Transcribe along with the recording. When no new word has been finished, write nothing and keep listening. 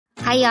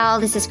Hi, y'all.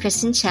 This is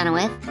Kristen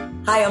Chenoweth.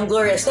 Hi, I'm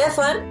Gloria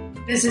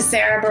Estefan. This is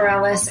Sarah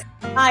Bareilles.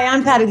 Hi,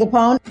 I'm Patti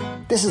LuPone.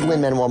 This is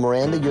Lin-Manuel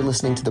Miranda. You're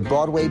listening to the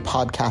Broadway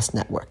Podcast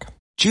Network.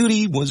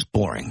 Judy was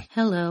boring.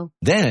 Hello.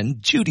 Then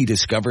Judy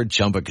discovered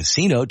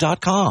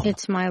ChumbaCasino.com.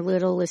 It's my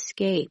little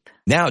escape.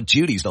 Now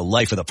Judy's the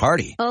life of the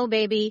party. Oh,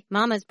 baby,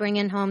 mama's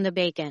bringing home the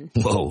bacon.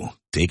 Whoa,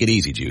 take it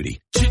easy,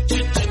 Judy.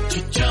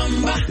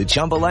 The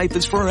Chumba life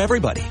is for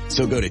everybody.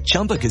 So go to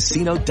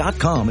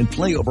ChumbaCasino.com and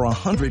play over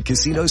 100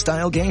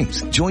 casino-style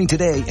games. Join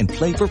today and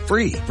play for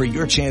free for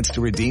your chance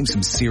to redeem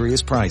some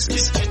serious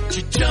prizes.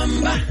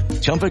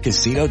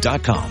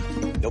 ChumbaCasino.com.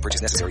 No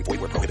purchase necessary. Void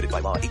where prohibited by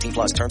law. 18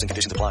 plus terms and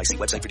conditions apply. See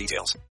website for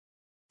details.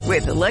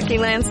 With the Lucky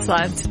Land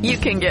Slots, you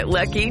can get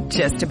lucky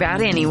just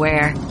about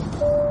anywhere.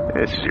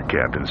 This is your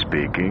captain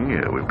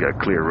speaking. We've got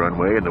clear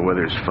runway and the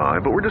weather's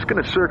fine, but we're just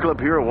going to circle up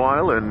here a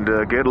while and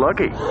get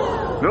lucky.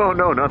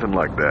 No, nothing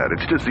like that.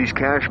 It's just these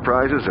cash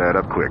prizes add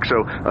up quick.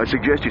 So I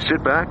suggest you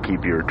sit back,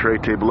 keep your tray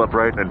table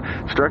upright,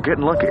 and start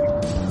getting lucky.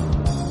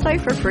 Play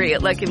for free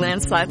at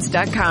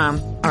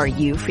LuckyLandSlots.com. Are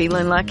you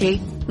feeling lucky?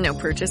 No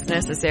purchase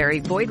necessary.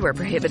 Void where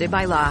prohibited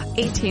by law.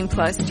 18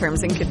 plus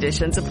terms and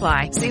conditions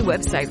apply. See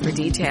website for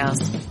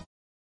details.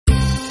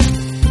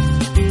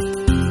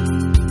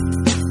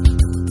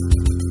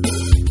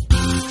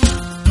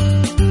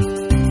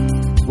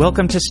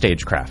 Welcome to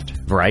Stagecraft,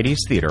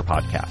 Variety's theater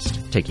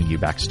podcast, taking you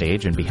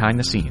backstage and behind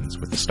the scenes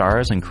with the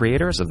stars and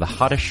creators of the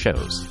hottest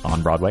shows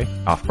on Broadway,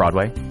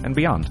 off-Broadway, and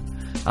beyond.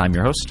 I'm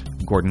your host,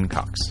 Gordon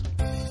Cox.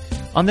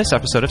 On this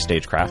episode of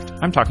Stagecraft,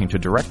 I'm talking to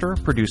director,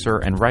 producer,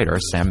 and writer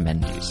Sam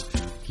Mendes.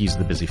 He's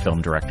the busy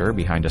film director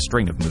behind a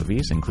string of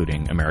movies,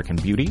 including American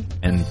Beauty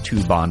and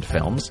 2 Bond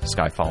films,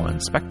 Skyfall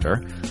and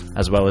Spectre,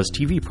 as well as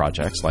TV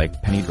projects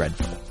like Penny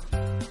Dreadful.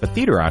 But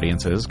theater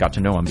audiences got to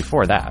know him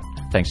before that,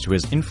 thanks to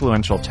his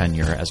influential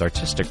tenure as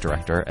artistic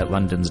director at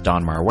London's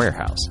Donmar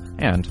Warehouse,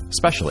 and,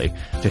 especially,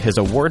 to his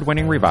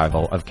award-winning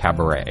revival of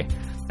Cabaret.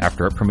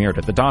 After it premiered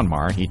at the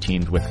Donmar, he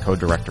teamed with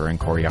co-director and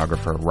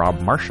choreographer Rob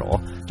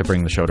Marshall to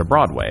bring the show to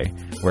Broadway,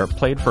 where it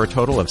played for a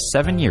total of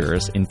 7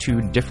 years in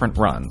 2 different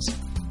runs.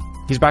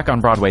 He's back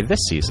on Broadway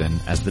this season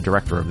as the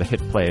director of the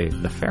hit play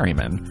The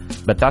Ferryman,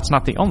 but that's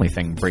not the only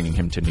thing bringing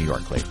him to New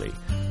York lately.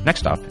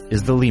 Next up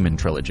is The Lehman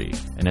Trilogy,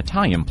 an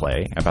Italian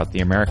play about the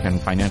American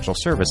financial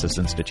services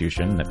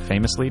institution that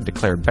famously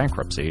declared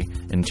bankruptcy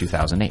in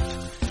 2008.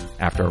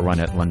 After a run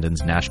at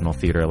London's National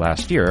Theatre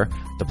last year,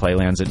 the play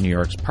lands at New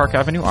York's Park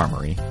Avenue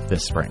Armory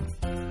this spring.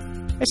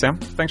 Hey, Sam.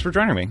 Thanks for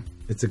joining me.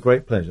 It's a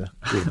great pleasure.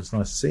 It's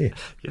nice to see you.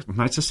 Yeah,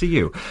 nice to see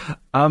you.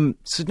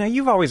 So now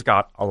you've always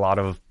got a lot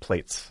of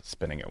plates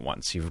spinning at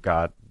once. You've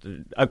got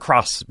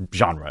across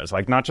genres,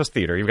 like not just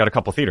theater. You've got a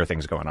couple theater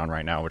things going on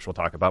right now, which we'll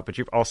talk about, but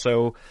you've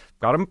also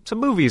got some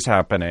movies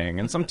happening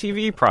and some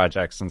TV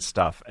projects and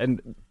stuff.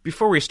 And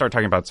before we start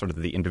talking about sort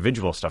of the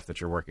individual stuff that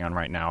you're working on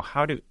right now,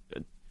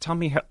 tell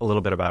me a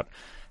little bit about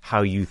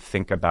how you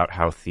think about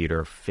how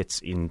theater fits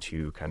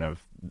into kind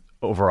of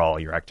overall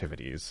your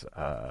activities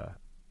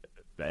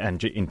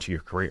and into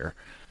your career.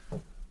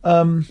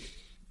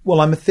 Well,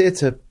 I'm a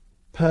theatre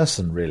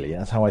person, really.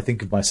 That's how I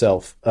think of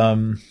myself.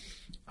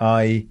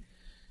 I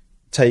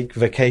take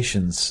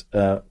vacations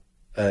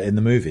in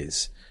the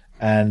movies,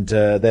 and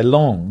they're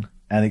long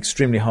and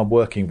extremely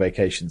hard-working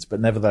vacations, but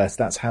nevertheless,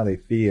 that's how they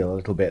feel a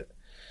little bit.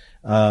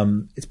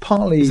 It's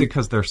partly... Is it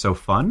because they're so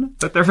fun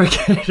that they're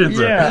vacations?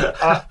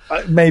 Yeah,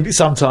 maybe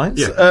sometimes.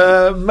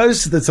 Yeah.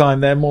 Most of the time,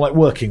 they're more like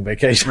working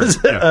vacations.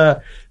 Yeah.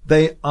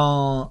 They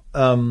are...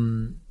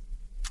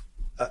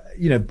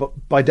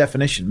 but by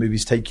definition,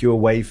 movies take you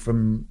away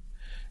from,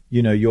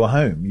 your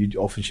home.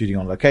 You're often shooting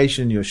on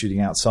location. You're shooting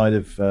outside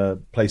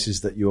of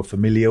places that you're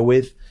familiar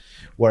with.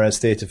 Whereas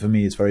theatre, for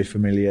me, is very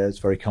familiar. It's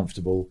very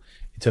comfortable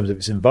in terms of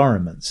its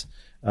environments.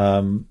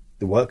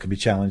 The work can be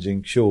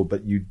challenging, sure,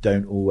 but you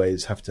don't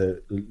always have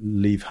to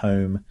leave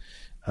home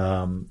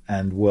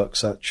and work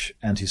such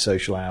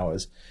antisocial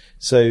hours.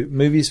 So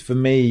movies, for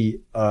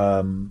me,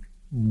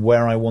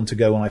 where I want to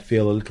go when I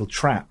feel a little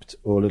trapped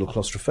or a little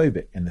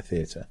claustrophobic in the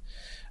theatre.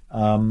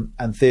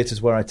 And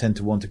theatre's where I tend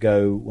to want to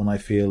go when I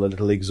feel a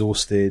little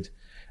exhausted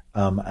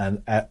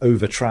and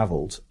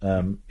over-travelled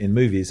in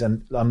movies.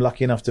 And I'm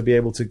lucky enough to be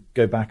able to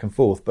go back and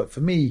forth. But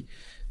for me,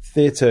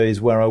 theatre is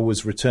where I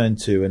always return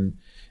to. And,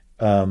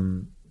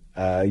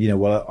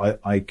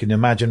 I can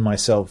imagine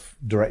myself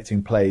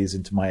directing plays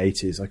into my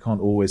 80s. I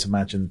can't always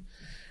imagine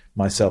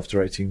myself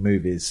directing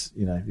movies,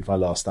 if I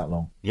last that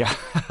long. Yeah.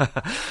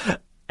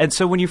 And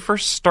so when you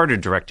first started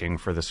directing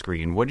for the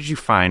screen, what did you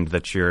find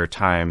that your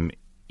time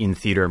in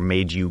theater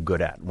made you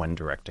good at when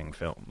directing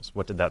films?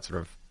 What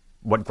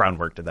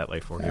groundwork did that lay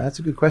for you? That's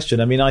a good question.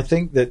 I mean, I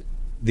think that at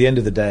the end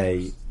of the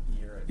day,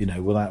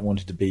 without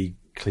wanting to be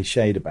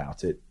cliched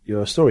about it,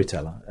 you're a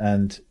storyteller,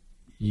 and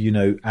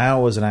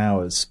hours and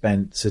hours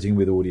spent sitting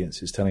with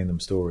audiences, telling them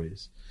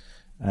stories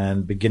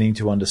and beginning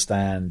to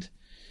understand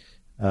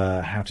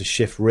how to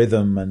shift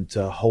rhythm and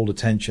to hold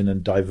attention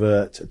and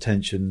divert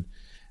attention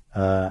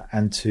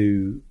and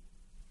to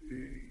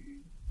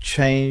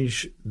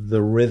change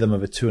the rhythm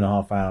of a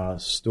 2.5 hour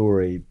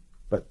story,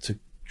 but to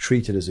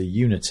treated as a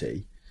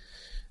unity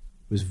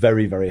was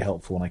very, very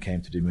helpful when I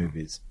came to do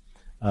movies.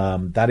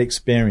 That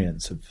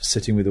experience of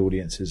sitting with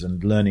audiences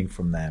and learning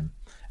from them,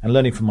 and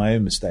learning from my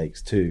own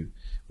mistakes too,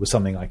 was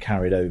something I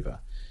carried over.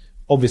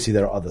 Obviously,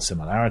 there are other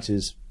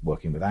similarities,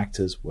 working with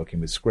actors, working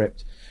with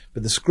script,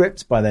 but the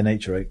scripts by their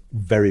nature are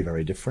very,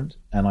 very different.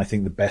 And I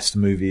think the best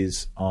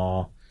movies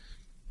are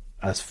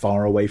as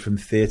far away from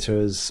theatre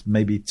as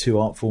maybe two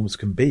art forms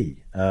can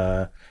be.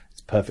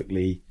 It's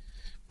perfectly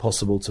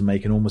possible to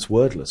make an almost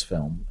wordless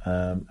film,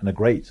 and a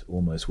great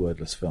almost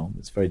wordless film.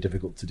 It's very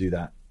difficult to do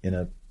that in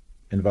an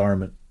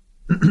environment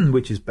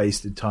which is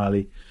based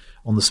entirely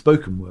on the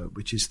spoken word,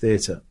 which is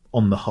theatre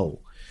on the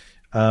whole.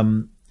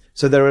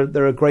 So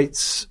there are great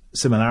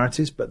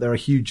similarities, but there are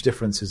huge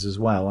differences as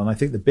well. And I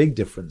think the big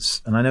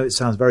difference, and I know it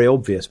sounds very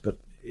obvious, but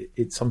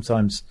it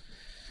sometimes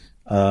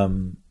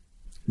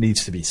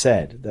needs to be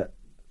said, that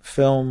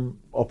film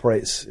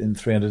operates in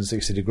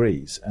 360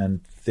 degrees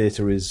and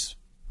theatre is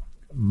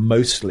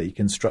mostly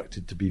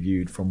constructed to be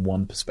viewed from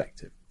one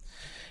perspective.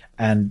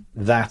 And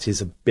that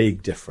is a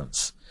big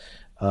difference.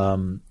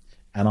 And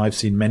I've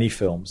seen many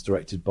films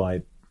directed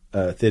by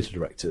theatre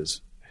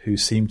directors who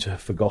seem to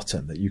have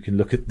forgotten that you can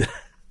look at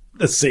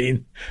the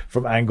scene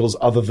from angles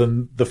other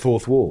than the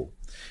fourth wall,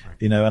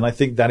 right. And I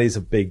think that is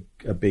a big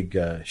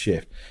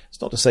shift. It's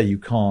not to say you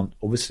can't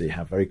obviously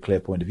have a very clear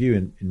point of view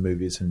in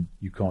movies, and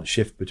you can't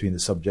shift between the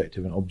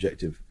subjective and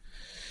objective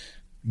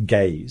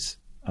gaze.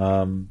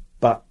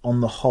 But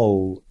on the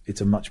whole,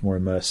 it's a much more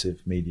immersive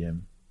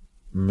medium,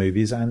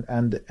 movies,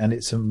 and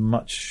it's a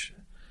much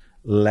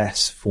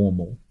less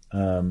formal.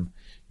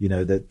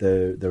 That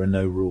there are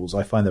no rules.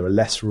 I find there are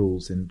less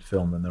rules in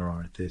film than there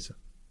are in theatre.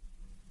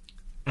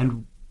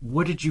 And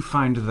what did you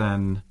find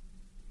then?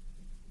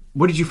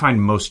 What did you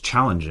find most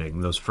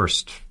challenging those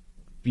first,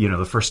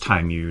 the first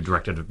time you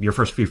directed your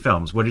first few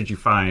films? What did you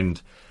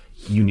find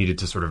you needed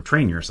to sort of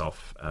train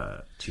yourself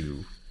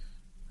to?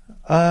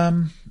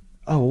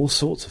 All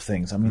sorts of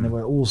things. I mean, there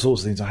were all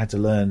sorts of things I had to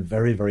learn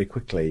very, very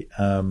quickly.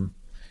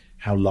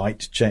 How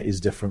light is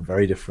different,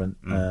 very different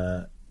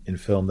in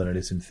film than it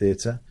is in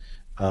theatre.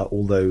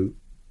 Although,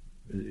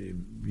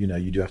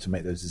 you do have to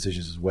make those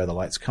decisions as where the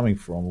light's coming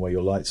from, where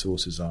your light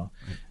sources are,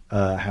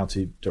 how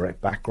to direct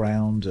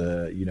background,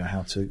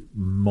 how to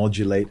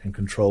modulate and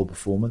control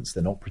performance.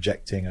 They're not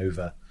projecting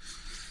over,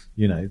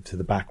 to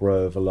the back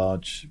row of a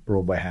large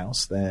Broadway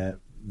house. The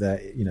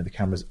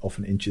camera's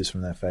often inches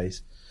from their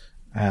face.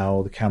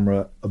 How the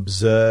camera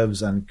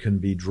observes and can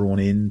be drawn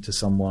in to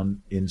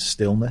someone in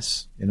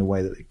stillness in a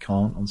way that it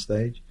can't on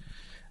stage.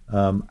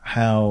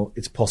 How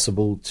it's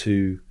possible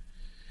to,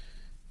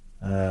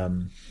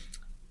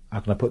 how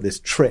can I put this,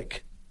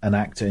 trick an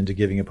actor into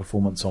giving a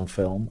performance on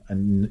film,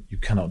 and you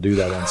cannot do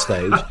that on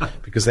stage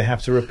because they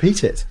have to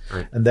repeat it,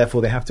 right. And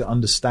therefore they have to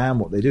understand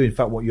what they do. In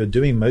fact, what you're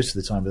doing most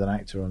of the time with an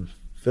actor on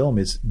film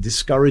is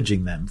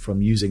discouraging them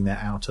from using their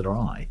outer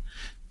eye.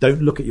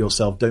 Don't look at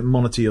yourself, don't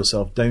monitor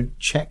yourself, don't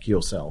check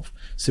yourself,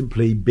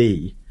 simply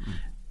be.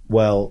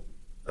 Well,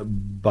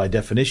 by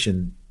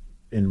definition,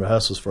 in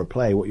rehearsals for a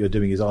play, what you're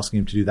doing is asking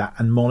them to do that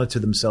and monitor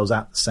themselves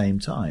at the same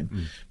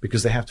time,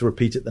 because they have to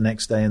repeat it the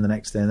next day and the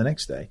next day and the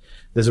next day.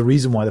 There's a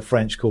reason why the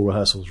French call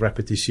rehearsals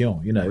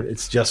répétition.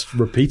 It's just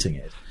repeating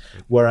it.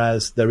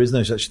 Whereas there is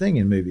no such thing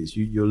in movies.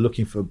 You're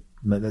looking for,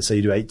 let's say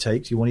you do 8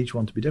 takes, you want each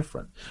one to be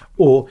different.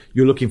 Or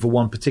you're looking for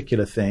one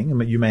particular thing,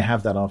 and you may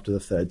have that after the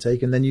third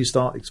take, and then you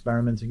start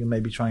experimenting and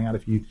maybe trying out a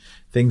few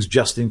things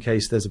just in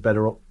case there's a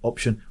better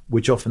option,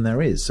 which often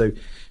there is. So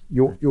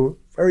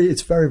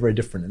it's very, very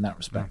different in that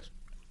respect.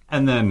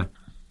 And then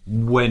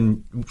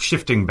when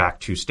shifting back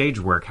to stage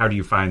work, how do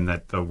you find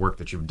that the work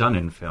that you've done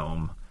in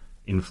film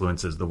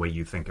influences the way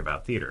you think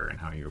about theater and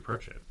how you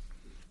approach it?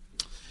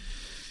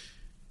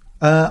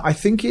 I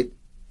think it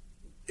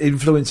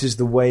influences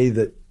the way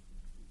that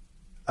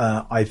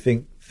I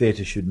think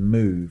theatre should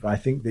move. I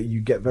think that you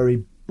get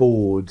very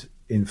bored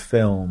in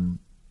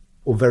film,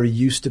 or very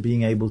used to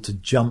being able to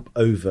jump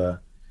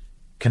over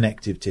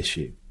connective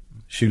tissue,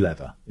 shoe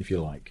leather, if you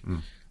like.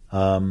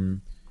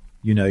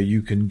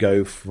 You can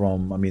go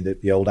from,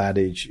 the old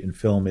adage in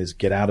film is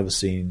get out of a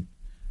scene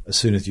as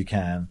soon as you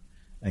can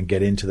and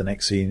get into the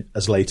next scene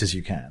as late as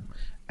you can.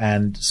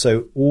 And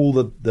so all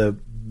the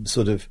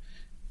sort of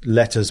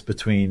letters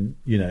between,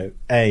 A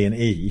and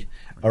E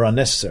are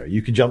unnecessary.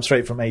 You can jump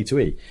straight from A to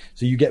E.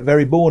 So you get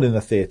very bored in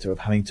the theatre of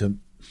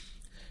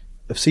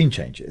scene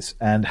changes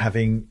and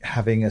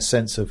having a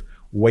sense of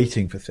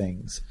waiting for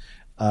things.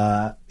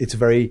 It's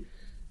very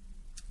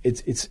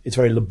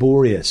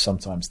laborious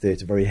sometimes,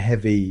 theatre, very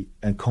heavy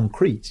and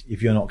concrete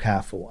if you're not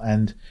careful.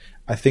 And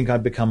I think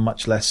I've become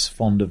much less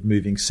fond of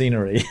moving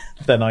scenery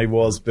than I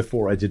was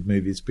before I did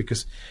movies,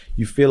 because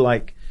you feel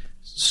like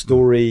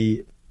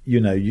story, you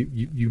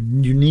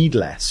need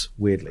less,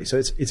 weirdly. So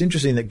it's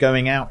interesting that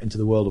going out into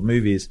the world of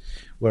movies,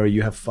 where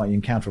you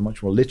encounter a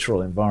much more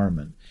literal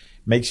environment,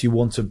 makes you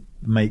want to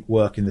make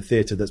work in the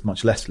theatre that's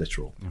much less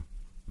literal.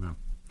 Yeah.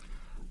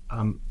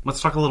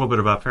 Let's talk a little bit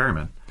about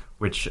Ferryman.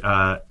 which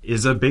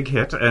is a big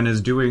hit and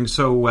is doing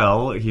so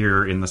well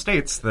here in the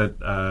States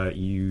that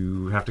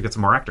you have to get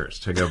some more actors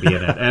to go be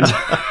in it. And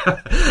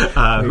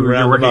who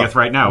you're working with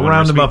right now.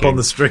 Round them up on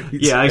the streets.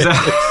 Yeah,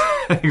 exactly.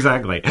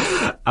 Exactly.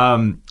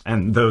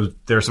 And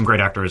there are some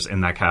great actors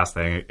in that cast.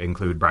 They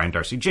include Brian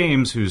Darcy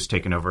James, who's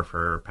taken over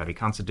for Paddy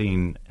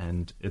Considine.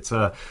 And it's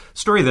a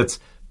story that's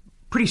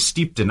pretty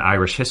steeped in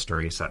Irish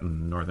history, set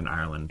in Northern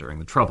Ireland during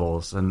the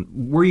Troubles. And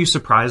were you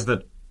surprised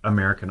that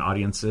American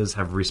audiences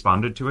have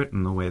responded to it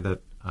in the way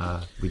that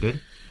we did?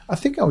 I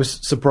think I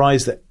was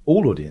surprised that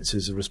all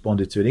audiences have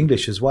responded to it,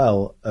 English as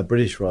well,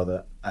 British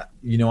rather.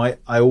 I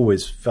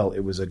always felt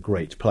it was a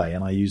great play,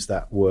 and I use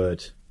that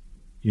word,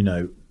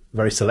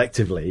 very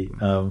selectively.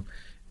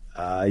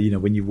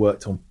 When you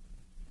worked on,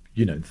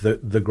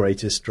 the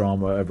greatest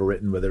drama ever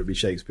written, whether it be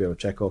Shakespeare or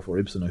Chekhov or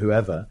Ibsen or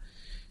whoever,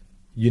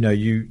 you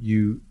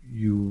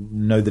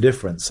know the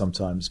difference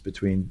sometimes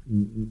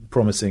between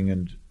promising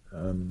and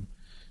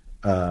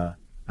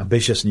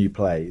ambitious new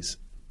plays,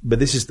 but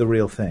this is the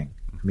real thing.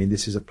 I mean,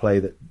 this is a play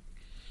that,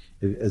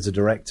 as a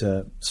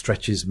director,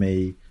 stretches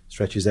me,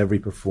 stretches every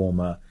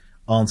performer,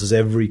 answers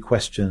every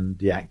question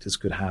the actors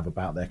could have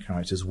about their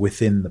characters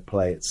within the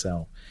play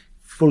itself.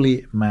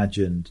 Fully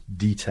imagined,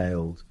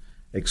 detailed,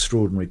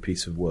 extraordinary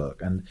piece of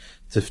work. And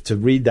to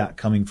read that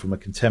coming from a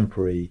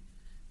contemporary,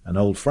 an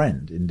old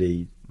friend,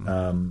 indeed,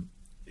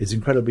 is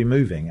incredibly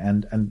moving.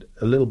 And I'm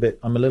a little bit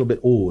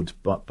awed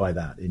by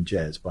that in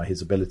Jez, by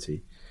his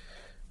ability.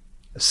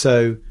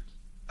 So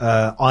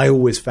I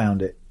always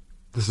found it.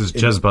 This is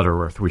Jez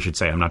Butterworth, we should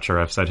say. I'm not sure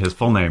I've said his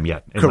full name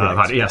yet.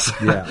 Correct. Yes.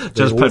 Yeah.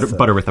 Jez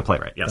Butterworth, the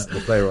playwright. Yes.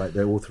 The playwright,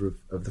 the author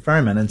of The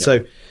Ferryman. And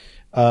so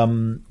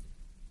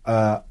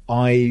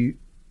I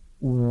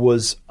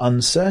was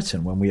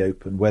uncertain when we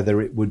opened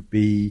whether it would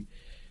be,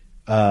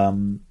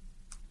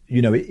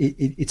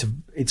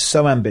 it's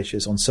so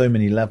ambitious on so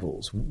many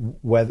levels,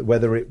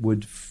 whether it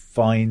would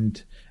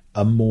find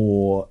a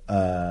more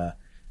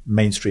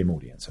mainstream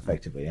audience,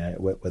 effectively,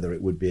 whether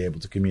it would be able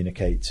to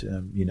communicate,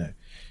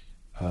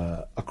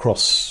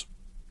 across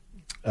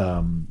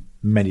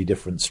many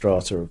different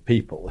strata of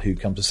people who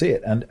come to see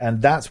it,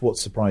 and that's what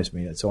surprised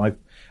me. So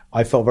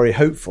I felt very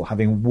hopeful,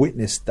 having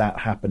witnessed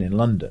that happen in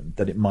London,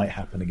 that it might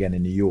happen again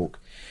in New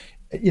York,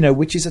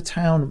 which is a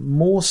town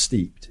more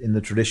steeped in the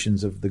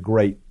traditions of the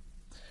great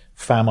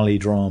family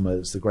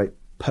dramas, the great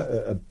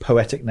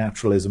poetic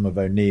naturalism of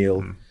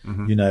O'Neill,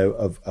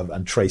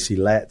 and Tracy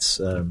Letts,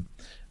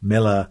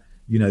 Miller.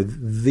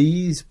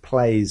 These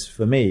plays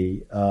for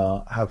me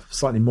have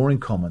slightly more in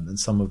common than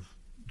some of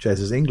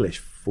Jez's English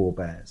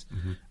forebears.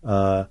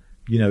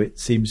 It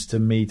seems to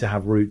me to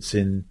have roots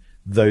in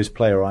those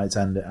playwrights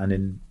and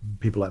in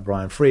people like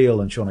Brian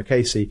Friel and Shauna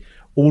Casey,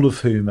 all of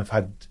whom have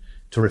had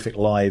terrific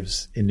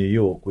lives in New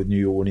York, with New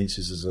York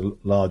audiences as a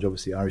large,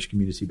 obviously, Irish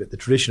community. But the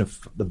tradition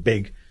of the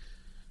big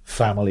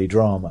family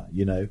drama,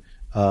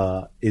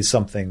 is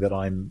something that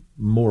I'm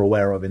more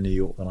aware of in New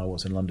York than I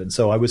was in London.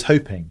 So I was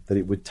hoping that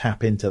it would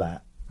tap into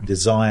that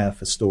desire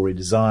for story,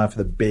 desire for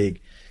the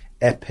big,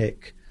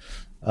 epic,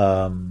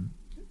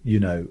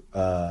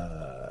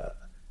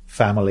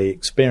 family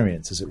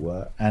experience, as it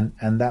were. And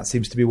that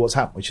seems to be what's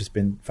happened, which has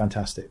been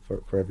fantastic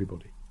for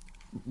everybody.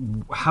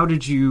 How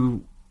did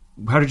you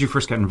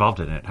first get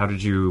involved in it? How do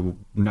you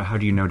know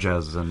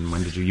Jez, and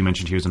when did you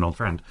mentioned he was an old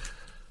friend?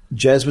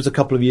 Jez was a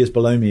couple of years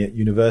below me at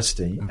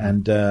university,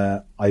 and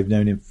I've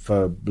known him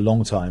for a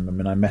long time. I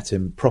mean, I met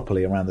him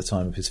properly around the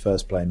time of his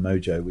first play,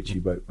 Mojo, which he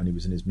wrote when he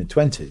was in his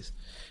mid-20s.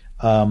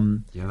 That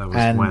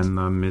was when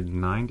the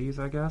mid-90s,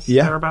 I guess,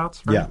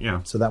 thereabouts, right?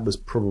 Yeah. So that was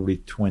probably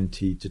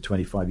 20 to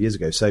 25 years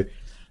ago. So,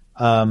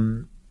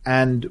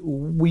 and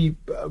we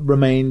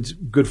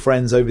remained good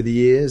friends over the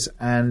years,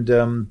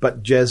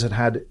 but Jez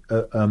had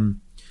a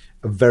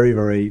very,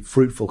 very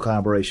fruitful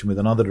collaboration with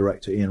another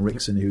director, Ian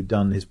Rickson, who'd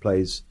done his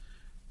plays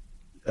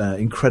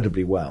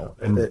incredibly well.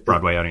 And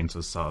Broadway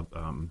audiences saw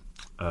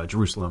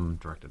Jerusalem,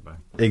 directed by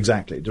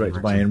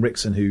Ian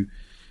Rickson,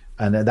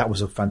 and that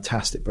was a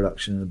fantastic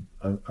production,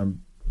 a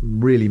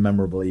really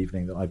memorable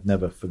evening that I've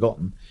never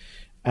forgotten.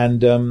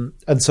 And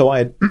so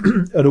I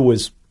had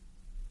always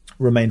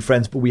remained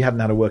friends, but we hadn't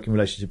had a working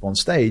relationship on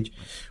stage.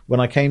 When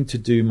I came to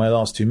do my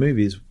last two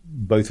movies,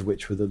 both of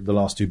which were the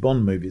last two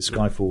Bond movies,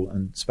 Skyfall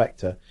and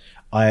Spectre,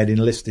 I had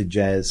enlisted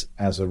Jez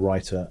as a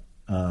writer.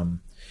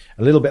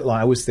 A little bit like,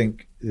 I always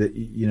think that,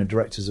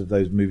 directors of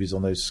those movies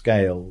on that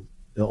scale,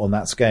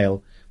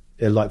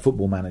 they're like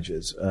football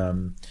managers.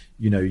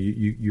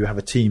 You have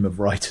a team of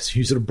writers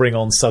who sort of bring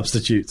on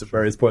substitutes at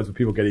various points when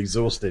people get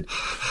exhausted,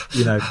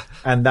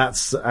 and that's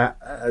so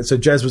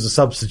Jez was a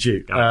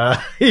substitute.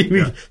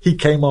 He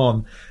came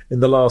on in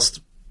the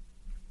last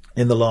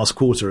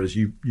quarter, as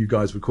you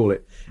guys would call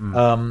it,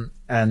 and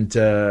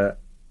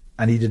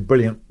he did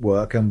brilliant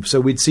work. And so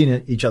we'd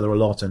seen each other a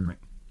lot, and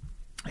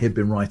he'd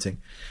been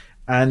writing,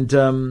 and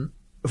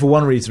for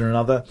one reason or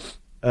another,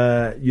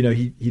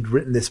 he'd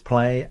written this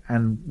play,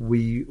 and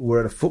we were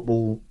at a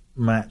football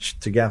match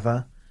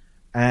together,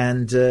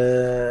 and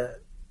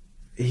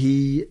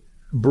he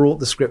brought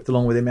the script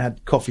along with him. It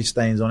had coffee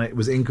stains on it. It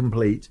was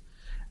incomplete,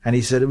 And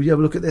he said, would you have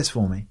a look at this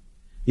for me?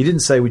 He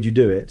didn't say, would you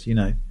do it, you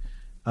know?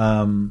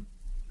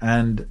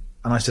 And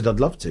I said, I'd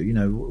love to, you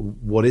know,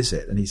 what is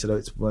it? And he said,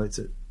 it's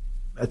an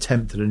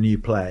attempt at a new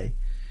play.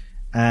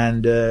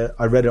 And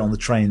I read it on the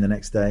train the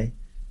next day,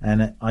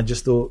 and I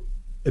just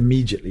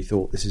immediately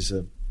thought this is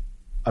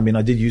I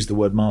did use the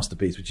word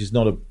masterpiece, which is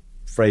not a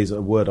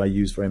word I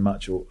use very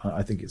much, or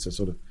I think it's a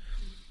sort of,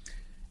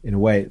 in a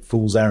way,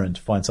 fool's errand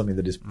to find something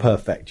that is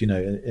perfect, you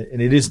know,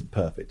 and it isn't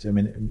perfect.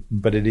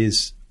 But it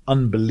is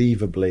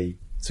unbelievably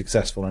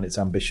successful in its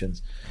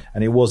ambitions,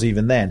 and it was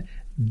even then.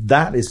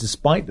 That is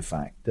despite the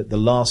fact that the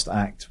last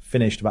act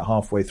finished about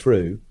halfway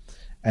through,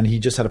 and he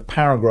just had a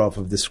paragraph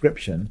of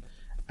description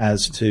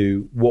as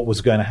to what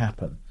was going to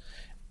happen.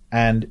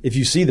 And if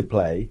you see the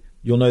play,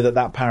 you'll know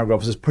that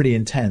paragraph is pretty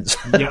intense.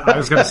 Yeah, I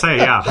was going to say,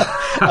 yeah.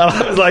 And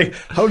I was like,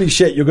 holy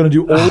shit, you're going to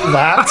do all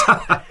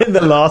that in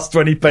the last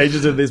 20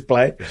 pages of this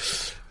play?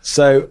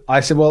 So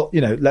I said, well,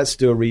 you know, let's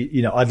do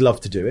I'd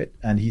love to do it.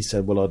 And he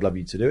said, well, I'd love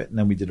you to do it. And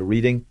then we did a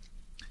reading.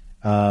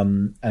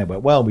 And it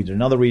went well. We did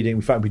another reading.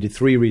 In fact, we did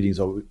 3 readings,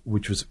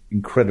 which was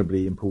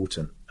incredibly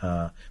important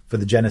for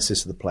the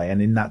genesis of the play.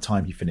 And in that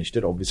time, he finished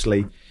it,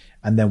 obviously.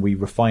 And then we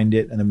refined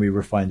it, and then we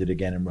refined it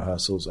again in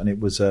rehearsals. And it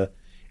was a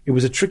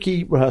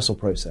tricky rehearsal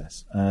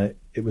process.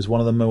 It was one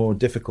of the more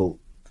difficult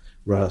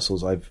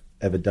rehearsals I've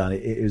ever done.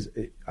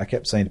 I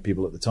kept saying to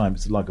people at the time,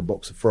 it's like a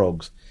box of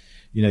frogs.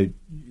 You know,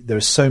 there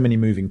are so many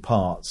moving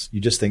parts.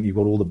 You just think you've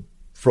got all the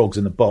frogs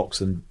in the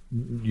box, and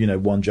you know,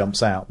 one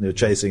jumps out, and you're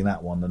chasing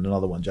that one, and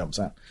another one jumps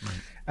out.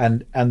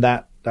 Right. And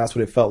that's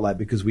what it felt like,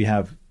 because we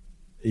have,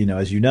 you know,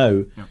 as you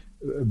know,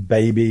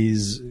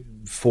 babies,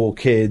 4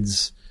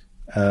 kids,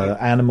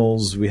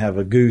 animals, we have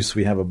a goose,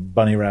 we have a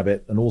bunny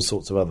rabbit, and all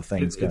sorts of other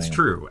things going on. It's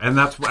true. And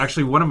that's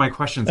actually one of my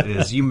questions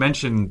is, you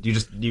mentioned,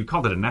 you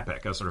called it an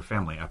epic, a sort of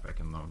family epic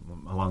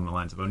along the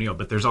lines of O'Neill,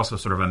 but there's also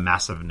sort of a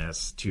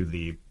massiveness to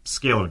the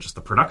scale of just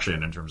the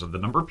production in terms of the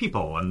number of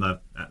people and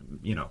the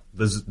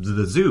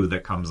zoo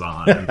that comes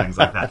on and things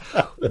like that.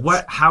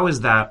 How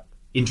is that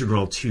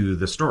integral to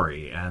the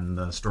story and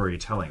the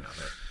storytelling of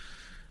it?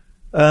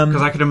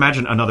 Because I could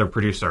imagine another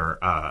producer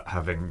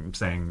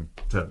saying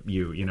to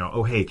you, you know,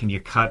 oh hey, can you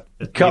cut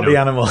the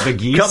animal, the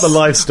geese, cut the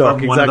livestock,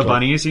 one of the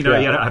bunnies, you know?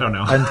 Yeah, I don't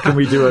know. And can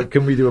we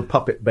do a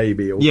puppet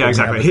baby? Or yeah,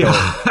 exactly.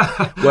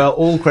 Yeah. Well,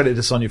 all credit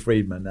to Sonia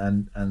Friedman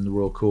and the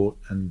Royal Court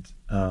and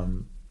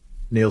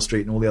Neil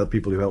Street and all the other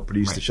people who helped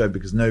produce the show,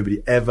 because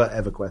nobody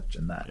ever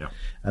questioned that. Yeah.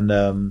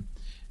 And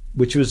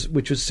which was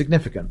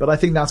significant. But I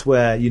think that's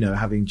where, you know,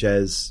 having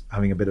Jez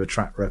having a bit of a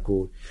track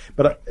record,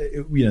 but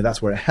you know,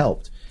 that's where it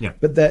helped. Yeah.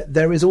 But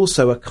there is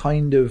also a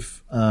kind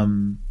of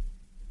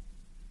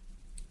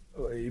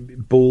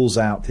balls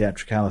out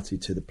theatricality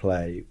to the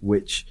play,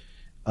 which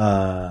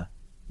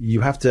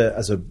you have to,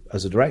 as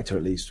a director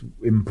at least,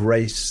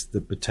 embrace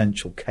the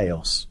potential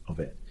chaos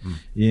of it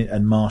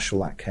and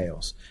marshal that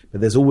chaos.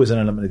 But there's always an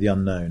element of the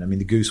unknown. I mean,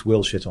 the goose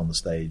will shit on the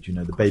stage. You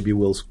know, the baby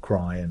will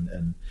cry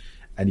and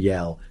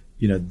yell.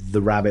 You know,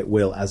 the rabbit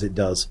will, as it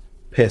does,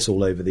 piss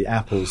all over the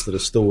apples that are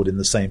stored in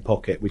the same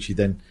pocket, which he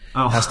then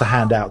has to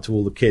hand out to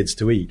all the kids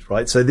to eat,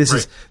 right? So this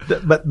is,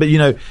 but you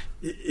know,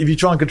 if you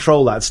try and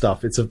control that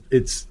stuff,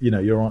 it's you know,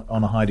 you're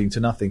on a hiding to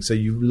nothing. So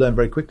you learn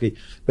very quickly,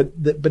 but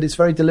it's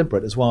very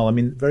deliberate as well. I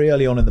mean, very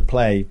early on in the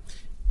play,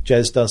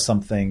 Jez does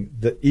something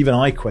that even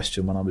I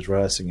questioned when I was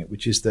rehearsing it,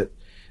 which is that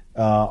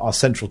our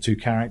central 2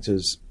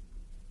 characters,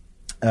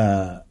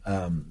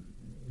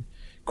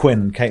 Quinn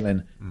and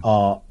Caitlin,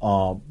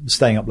 are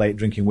staying up late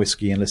drinking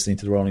whiskey and listening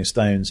to the Rolling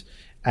Stones,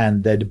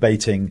 and they're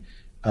debating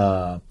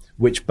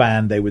which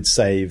band they would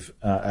save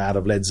out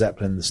of Led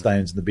Zeppelin, the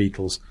Stones, and the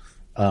Beatles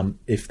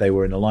if they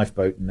were in a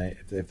lifeboat, and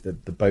if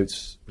the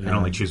boats... You'd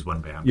only choose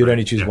one band. You'd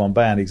only choose one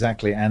band,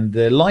 exactly. And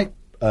the light,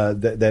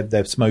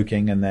 they're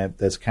smoking, and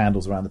there's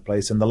candles around the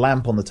place, and the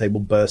lamp on the table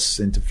bursts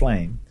into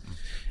flame,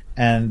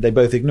 and they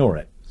both ignore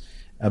it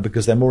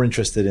because they're more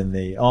interested in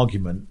the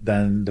argument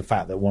than the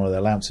fact that one of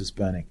their lamps is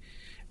burning.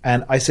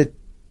 And I said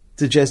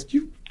to Jez,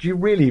 do you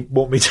really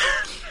want me to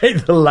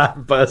make the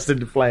lamp burst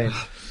into flames?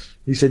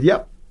 He said,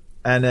 yep.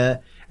 And an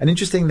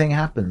interesting thing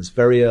happens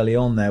very early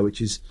on there, which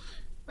is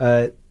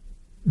there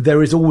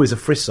is always a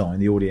frisson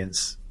in the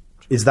audience.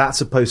 Is that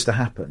supposed to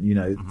happen? You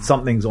know,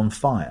 something's on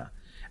fire.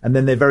 And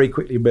then they very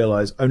quickly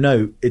realize, oh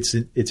no, it's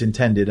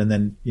intended. And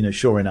then, you know,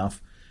 sure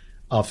enough,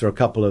 after a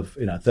couple of,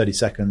 30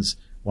 seconds,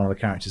 one of the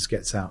characters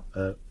gets out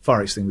a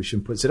fire extinguisher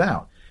and puts it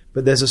out.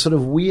 But there's a sort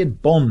of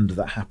weird bond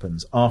that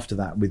happens after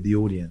that with the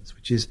audience,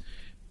 which is,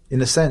 in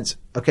a sense,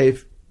 okay,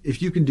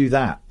 if you can do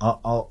that,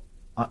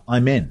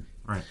 I'm in.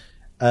 Right.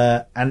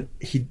 And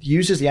he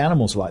uses the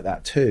animals like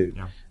that too.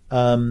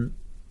 Yeah.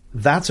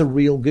 That's a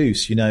real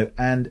goose,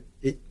 and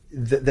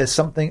there's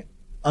something,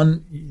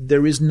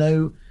 there is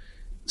no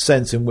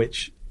sense in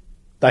which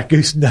that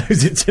goose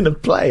knows it's in a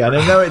play. And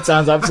I know it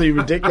sounds absolutely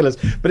ridiculous,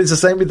 but it's the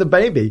same with the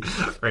baby.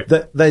 Right.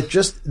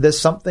 There's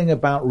something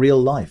about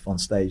real life on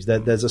stage.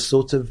 There's a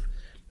sort of,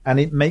 and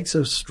it makes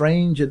a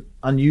strange and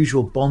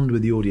unusual bond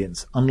with the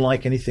audience,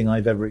 unlike anything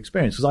I've ever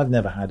experienced, because I've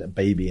never had a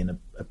baby in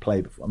a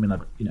play before. I mean,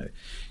 I've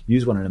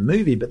used one in a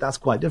movie, but that's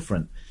quite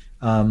different.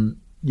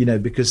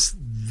 Because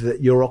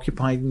you're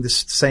occupying the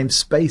same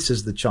space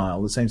as the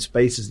child, the same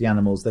space as the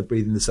animals. They're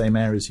breathing the same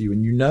air as you,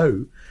 and you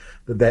know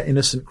that they're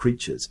innocent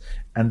creatures.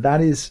 And that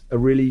is a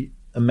really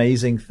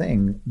amazing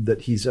thing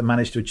that he's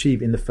managed to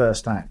achieve in the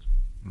first act.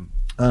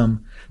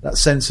 That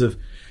sense of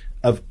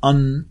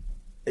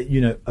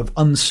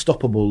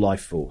unstoppable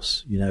life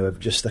force, of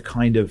just the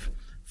kind of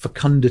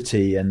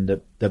fecundity and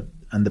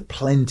the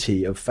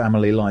plenty of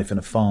family life in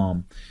a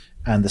farm,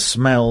 and the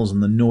smells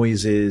and the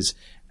noises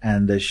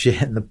and the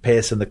shit and the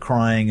piss and the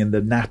crying and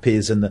the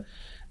nappies and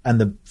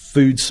the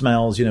food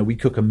smells. We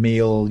cook a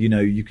meal,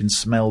 you can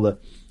smell the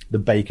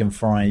bacon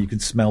frying, you can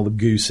smell the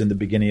goose in the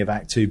beginning of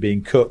Act 2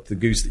 being cooked, the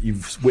goose that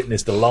you've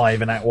witnessed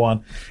alive in Act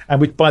 1,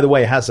 and which, by the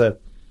way, has a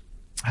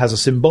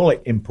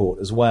symbolic import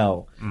as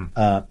well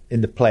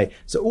in the play.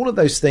 So all of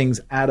those things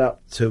add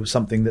up to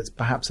something that's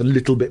perhaps a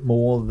little bit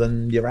more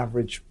than your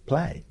average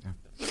play.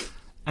 Yeah.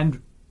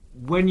 And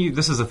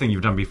this is a thing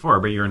you've done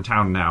before, but you're in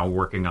town now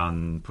working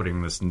on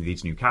putting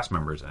these new cast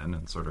members in,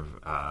 and sort of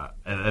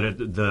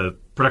the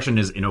production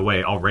is in a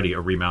way already a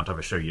remount of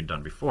a show you'd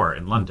done before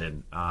in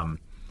London.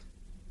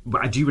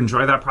 Do you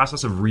enjoy that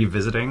process of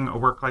revisiting a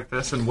work like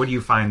this, and what do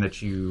you find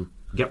that you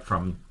get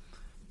from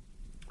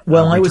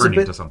I was a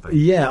bit to something?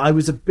 Yeah, I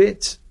was a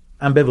bit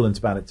ambivalent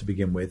about it to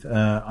begin with.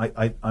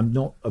 I'm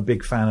not a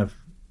big fan of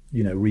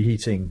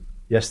reheating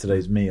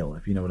yesterday's meal,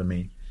 if you know what I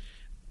mean.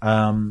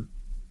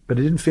 But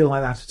it didn't feel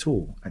like that at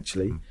all,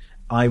 actually.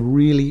 I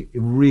really,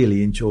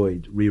 really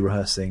enjoyed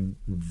re-rehearsing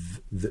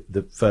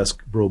the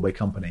first Broadway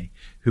company,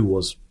 who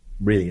was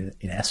really,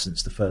 in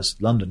essence, the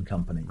first London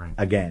company. Right.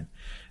 Again,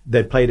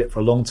 they'd played it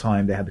for a long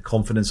time. They had the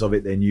confidence of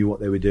it. They knew what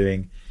they were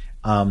doing.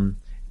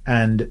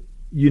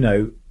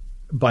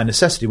 By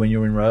necessity, when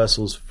you're in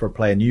rehearsals for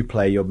a new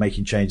play, you're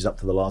making changes up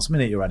to the last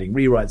minute. You're adding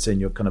rewrites in.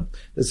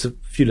 There's a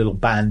few little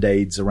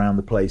band-aids around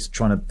the place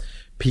trying to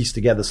piece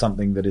together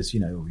something that is,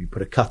 you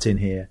put a cut in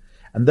here.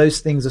 And those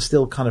things are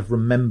still kind of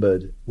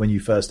remembered when you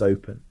first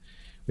open.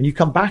 When you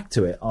come back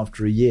to it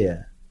after a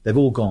year, they've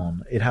all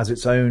gone. It has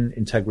its own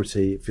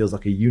integrity. It feels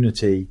like a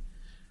unity.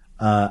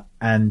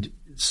 And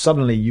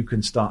suddenly you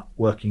can start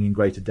working in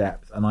greater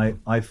depth. And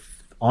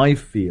I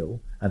feel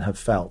and have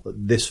felt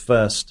that this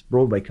first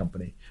Broadway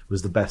company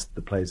was the best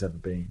the play's ever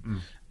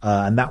been.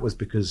 And that was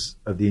because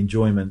of the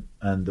enjoyment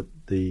and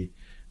the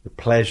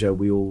pleasure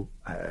we all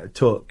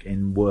took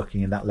in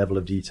working in that level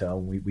of detail.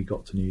 We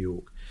got to New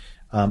York.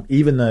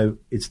 Even though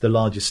it's the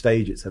largest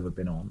stage it's ever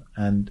been on.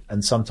 And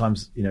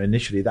sometimes,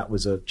 initially that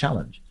was a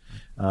challenge.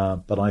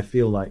 But I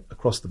feel like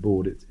across the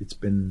board, it's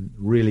been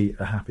really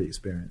a happy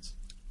experience.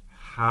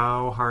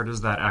 How hard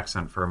is that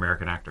accent for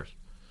American actors?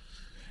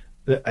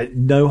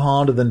 No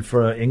harder than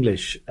for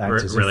English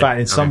actors. Really? In fact,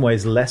 in some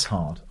ways less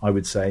hard, I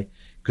would say,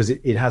 because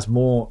it has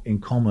more in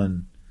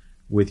common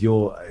with I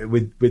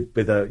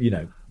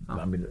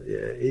mean,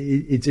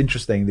 it's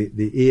interesting.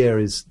 The ear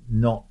is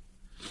not,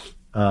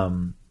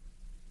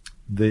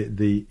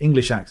 the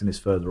English accent is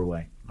further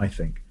away, I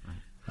think.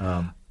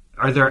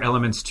 Are there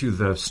elements to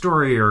the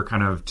story or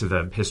kind of to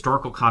the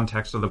historical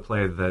context of the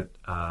play that,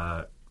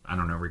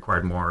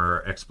 required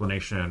more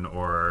explanation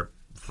or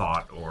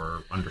thought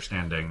or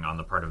understanding on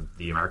the part of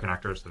the American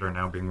actors that are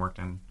now being worked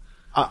in?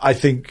 I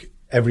think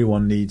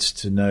everyone needs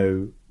to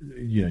know,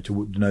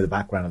 to know the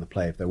background of the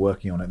play. If they're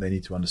working on it, they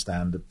need to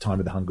understand the time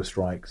of the hunger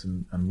strikes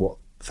and what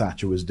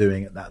Thatcher was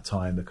doing at that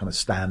time, the kind of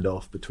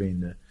standoff between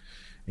the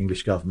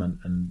English government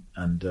and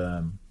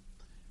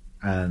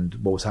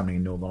what was happening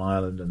in Northern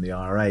Ireland and the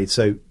IRA.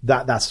 So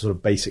that's a sort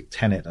of basic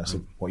tenet. That's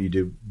what you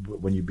do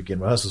when you begin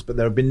rehearsals. But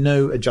there have been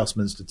no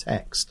adjustments to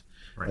text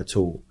at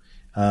all.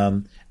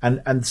 And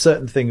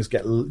certain things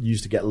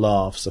used to get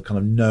laughs, a kind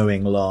of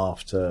knowing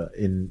laughter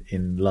in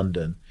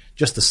London.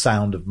 Just the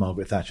sound of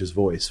Margaret Thatcher's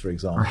voice, for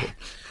example,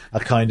 a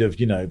kind of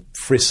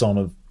frisson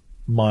of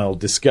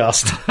mild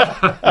disgust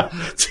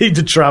seemed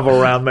to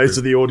travel around most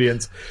of the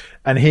audience.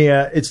 And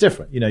here it's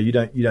different. You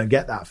don't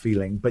get that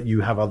feeling, but you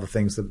have other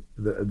things that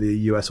the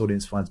US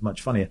audience finds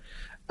much funnier.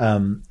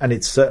 And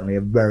it's certainly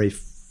a very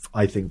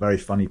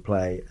funny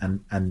play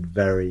and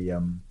very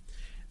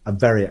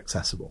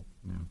accessible.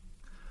 Yeah.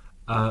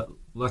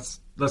 Let's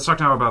talk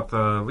now about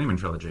the Lehman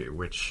trilogy,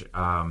 which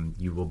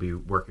you will be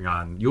working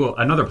on.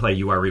 Another play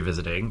you are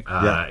revisiting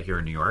here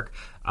in New York.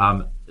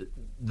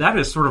 That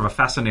is sort of a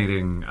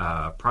fascinating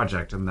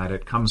project in that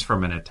it comes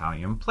from an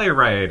Italian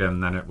playwright,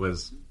 and then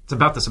it's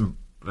about this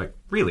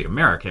really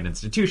American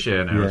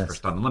institution, and it was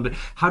first done in London.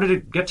 How did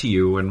it get to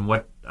you, and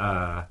what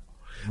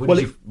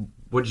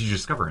did you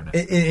discover in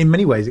it? In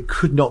many ways, it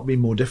could not be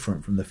more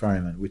different from The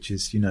Ferryman, which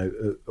is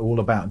all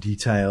about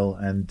detail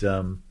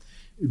and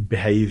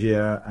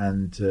behavior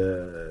and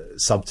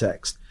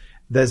subtext.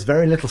 There's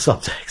very little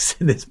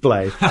subtext in this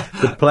play.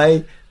 The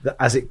play,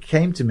 as it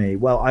came to me,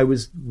 I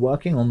was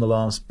working on the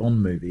last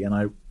Bond movie, and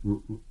I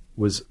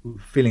was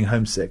feeling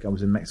homesick. I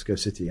was in Mexico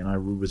City, and I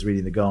was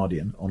reading The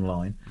Guardian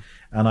online,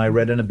 and I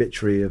read an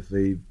obituary of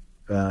the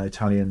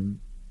Italian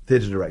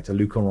theatre director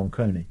Luca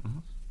Ronconi,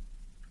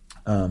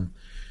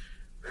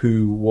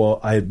 who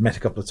I had met a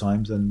couple of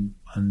times and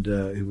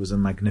who was a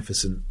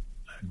magnificent,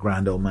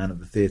 grand old man at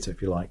the theatre,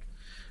 if you like.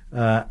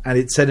 And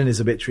it said in his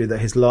obituary that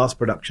his last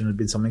production had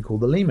been something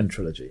called the Lehman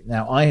Trilogy.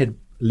 Now, I had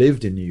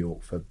lived in New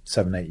York for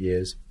 7-8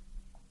 years.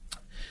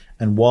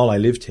 And while I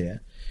lived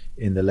here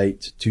in the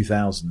late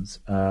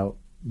 2000s,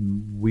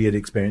 we had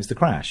experienced the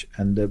crash.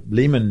 And the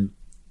Lehman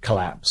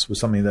collapse was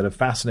something that had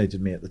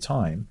fascinated me at the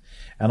time.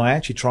 And I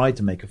actually tried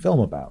to make a film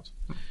about.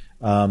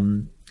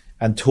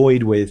 And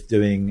toyed with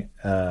doing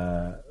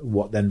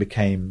what then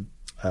became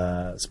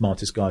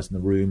Smartest Guys in the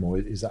Room, or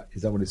is that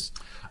what it's?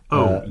 The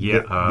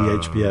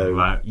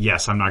HBO.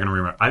 Yes, I'm not going to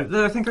remember.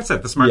 I think that's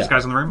it. The Smartest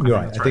Guys in the Room.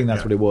 I think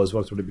that's what it was.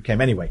 That's what it became.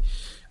 Anyway,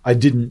 I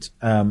didn't,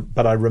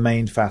 but I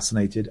remained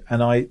fascinated,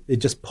 and it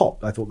just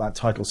popped. I thought that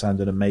title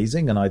sounded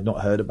amazing, and I'd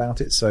not heard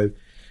about it, so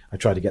I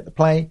tried to get the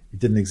play. It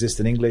didn't exist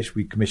in English.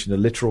 We commissioned a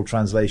literal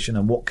translation,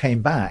 and what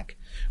came back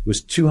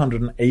was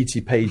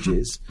 280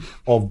 pages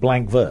of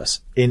blank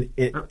verse in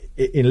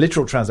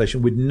literal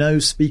translation with no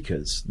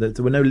speakers. There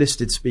were no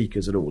listed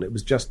speakers at all. It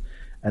was just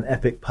an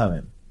epic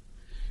poem.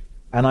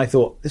 And I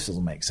thought, this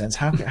doesn't make sense.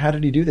 How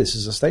did he do this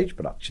as a stage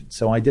production?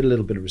 So I did a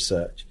little bit of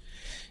research.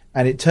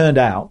 And it turned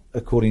out,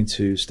 according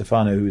to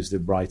Stefano, who is the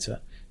writer,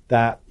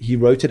 that he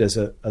wrote it as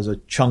a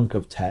chunk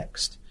of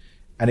text.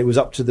 And it was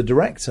up to the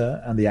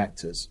director and the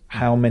actors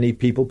how many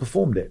people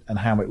performed it and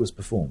how it was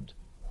performed.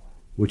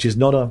 Which is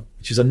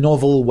a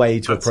novel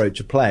way to approach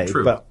a play,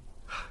 true. But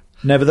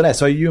nevertheless.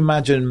 So you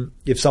imagine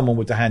if someone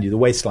were to hand you The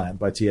Wasteland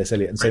by T.S.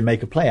 Eliot and say,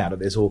 make a play out of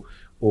this, or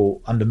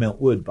Under Milk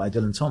Wood by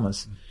Dylan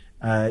Thomas,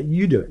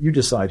 you do it. You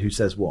decide who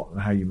says what and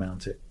how you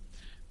mount it.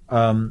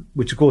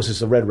 Which of course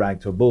is a red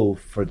rag to a bull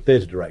for a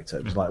theatre director.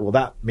 It's like, well,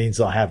 that means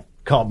I have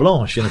carte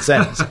blanche in a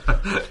sense.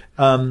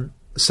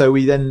 So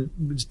we then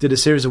did a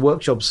series of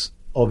workshops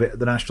of it at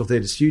the National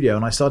Theatre Studio,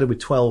 and I started with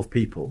 12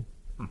 people,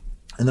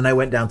 and then I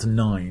went down to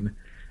 9.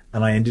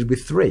 And I ended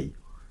with 3.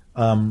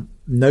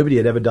 Nobody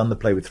had ever done the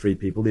play with 3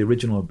 people. The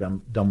original had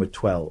been done with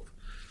 12.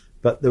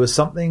 But there was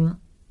something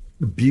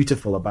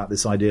beautiful about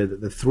this idea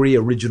that the 3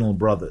 original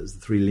brothers, the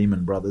 3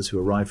 Lehman brothers who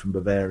arrived from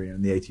Bavaria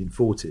in the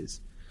 1840s,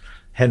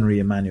 Henry,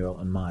 Emmanuel,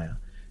 and Meyer,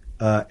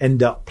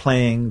 end up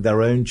playing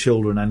their own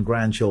children and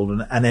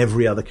grandchildren and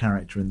every other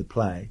character in the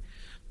play.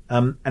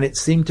 And it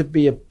seemed to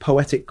be a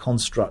poetic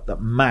construct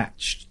that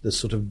matched the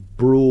sort of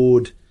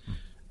broad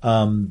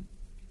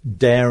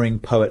daring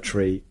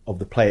poetry of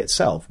the play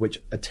itself,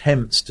 which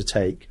attempts to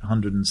take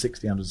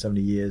 160,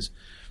 170 years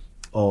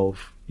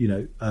of,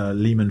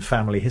 Lehman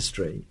family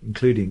history,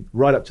 including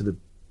right up to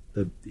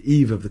the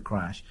eve of the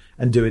crash,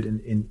 and do it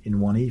in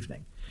one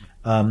evening.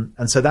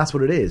 And so that's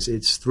what it is.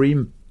 It's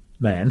 3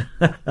 men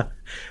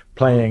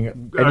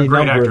playing any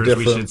great number actors, of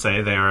different... we should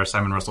say. They are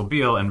Simon Russell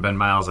Beale and Ben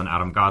Miles and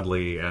Adam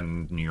Godley,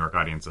 and New York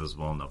audiences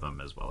will know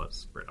them as well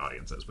as Brit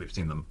audiences. We've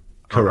seen them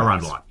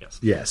around a lot, yes.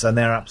 Yes, and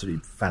they're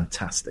absolutely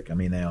fantastic. I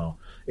mean, they are...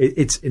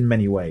 It's in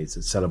many ways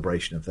a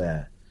celebration of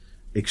their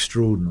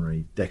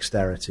extraordinary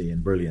dexterity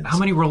and brilliance. How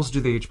many roles do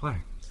they each play?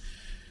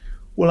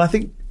 Well, I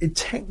think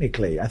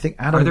technically, Adam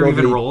Godley... Are there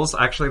even roles?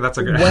 Actually, that's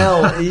a good...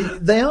 Well,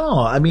 they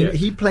are. I mean,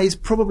 he plays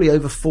probably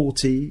over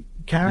 40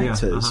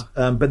 characters.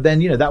 Yeah, but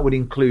then, that would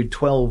include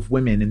 12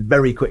 women in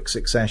very quick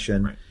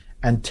succession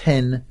and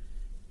 10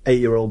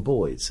 8-year-old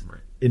boys.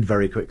 Right. In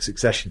very quick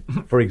succession,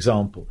 for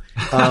example.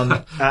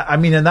 I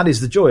mean, and that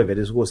is the joy of it,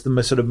 is what's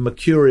the sort of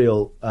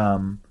mercurial,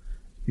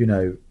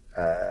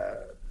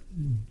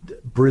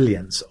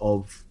 brilliance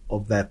of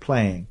their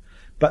playing.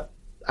 But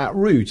at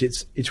root,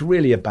 it's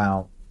really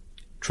about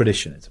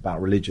tradition. It's about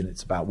religion.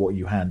 It's about what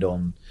you hand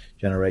on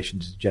generation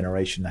to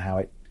generation,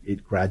 how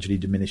it gradually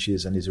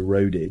diminishes and is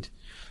eroded.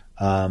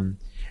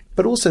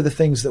 But also the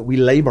things that we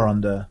labor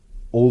under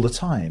all the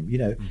time.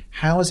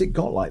 How has it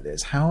got like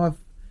this? How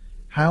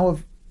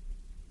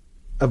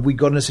have we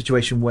got in a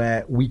situation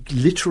where we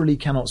literally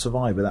cannot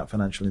survive without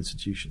financial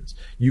institutions?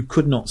 You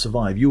could not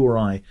survive. You or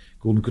I,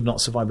 Gordon, could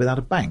not survive without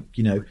a bank.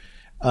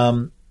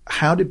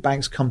 How did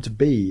banks come to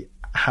be?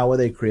 How are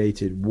they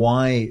created?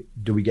 Why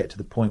do we get to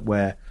the point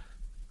where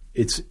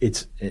it's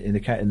in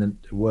the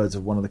words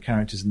of one of the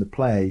characters in the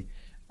play,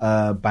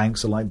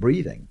 banks are like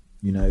breathing.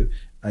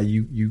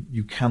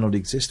 You cannot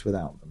exist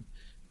without them.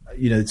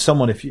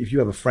 Someone, if you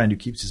have a friend who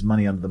keeps his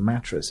money under the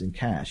mattress in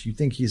cash, you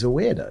think he's a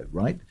weirdo,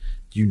 right?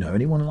 Do you know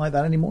anyone like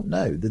that anymore?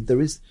 No,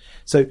 there is.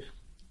 So,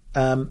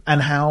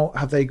 and how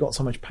have they got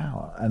so much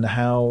power, and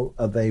how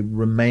have they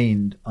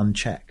remained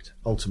unchecked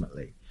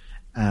ultimately?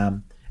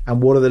 And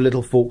what are the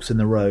little forks in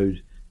the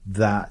road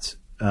that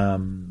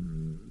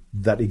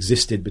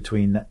existed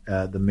between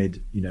the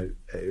mid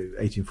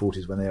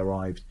 1840s when they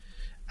arrived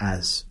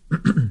as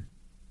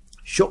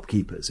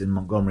shopkeepers in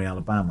Montgomery,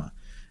 Alabama,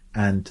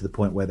 and to the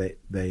point where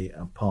they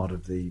are part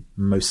of the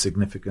most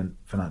significant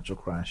financial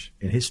crash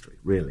in history,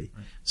 really.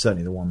 Right.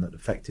 Certainly the one that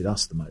affected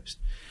us the most.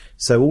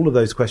 So all of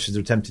those questions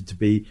are attempted to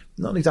be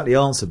not exactly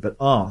answered, but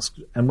asked.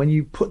 And when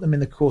you put them in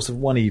the course of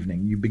one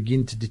evening, you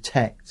begin to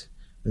detect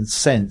and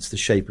sense the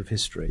shape of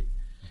history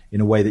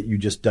in a way that you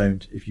just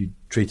don't if you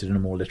treat it in a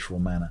more literal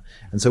manner.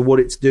 And so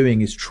what it's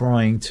doing is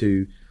trying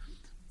to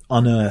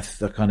unearth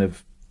the kind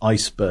of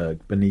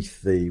iceberg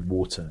beneath the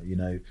water,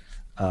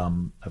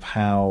 of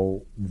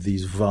how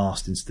these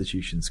vast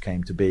institutions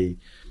came to be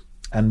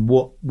and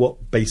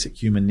what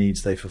basic human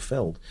needs they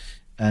fulfilled.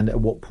 And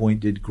at what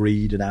point did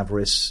greed and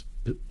avarice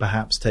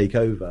perhaps take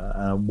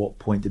over? What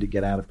point did it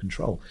get out of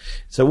control?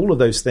 So all of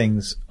those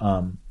things,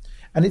 but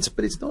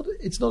it's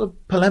not a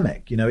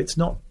polemic, it's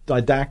not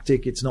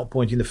didactic, it's not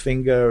pointing the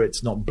finger,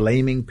 it's not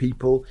blaming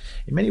people.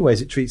 In many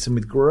ways, it treats them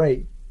with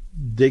great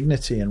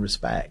dignity and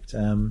respect.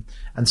 And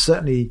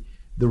certainly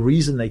the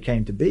reason they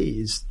came to be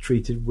is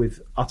treated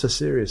with utter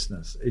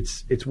seriousness.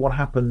 It's what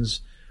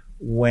happens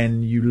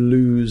when you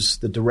lose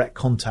the direct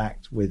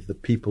contact with the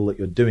people that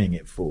you're doing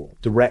it for.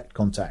 Direct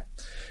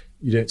contact.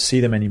 You don't see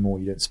them anymore.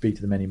 You don't speak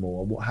to them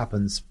anymore. What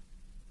happens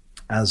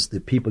as the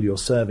people you're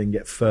serving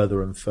get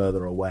further and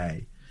further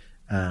away,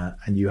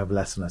 and you have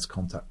less and less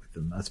contact with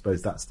them? I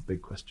suppose that's the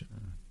big question.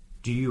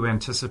 Do you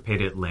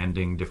anticipate it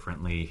landing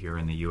differently here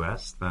in the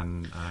U.S.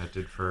 than it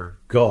did for...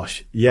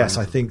 Gosh, yes,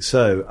 I think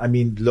so. I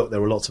mean, look,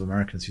 there were lots of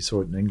Americans who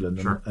saw it in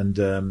England. Sure.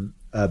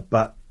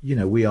 But,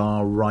 we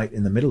are right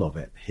in the middle of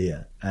it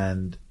here.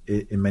 And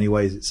in many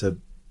ways,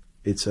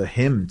 it's a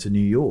hymn to New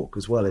York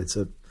as well. It's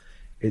a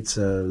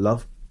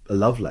love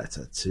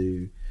letter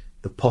to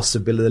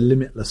the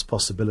limitless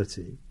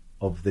possibility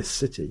of this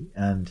city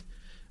and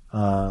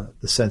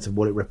the sense of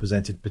what it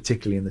represented,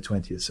 particularly in the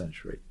 20th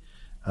century.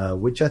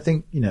 Which I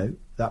think,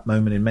 that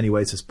moment in many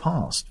ways has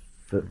passed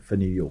for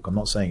New York. I'm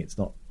not saying it's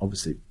not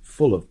obviously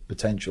full of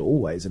potential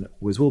always, and it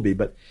always will be,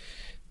 but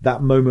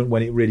that moment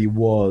when it really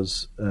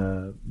was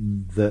the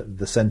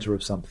center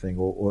of something,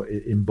 or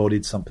it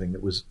embodied something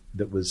that was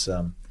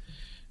a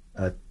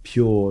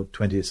pure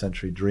 20th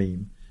century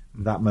dream,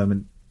 that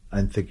moment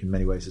I think in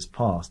many ways has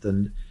passed.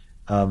 And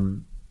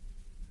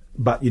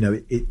but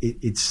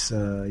it's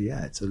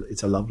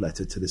a love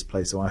letter to this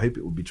place. So I hope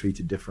it will be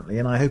treated differently,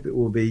 and I hope it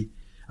will be,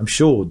 I'm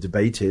sure,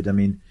 debated. I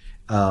mean,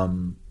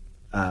 it's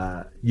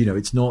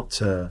not,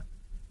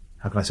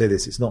 how can I say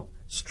this? It's not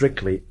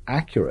strictly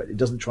accurate. It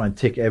doesn't try and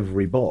tick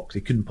every box.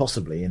 It couldn't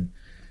possibly in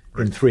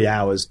 3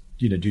 hours,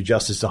 do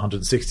justice to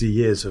 160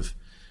 years of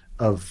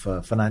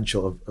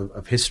financial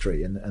of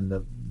history and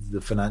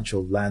the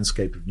financial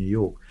landscape of New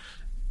York.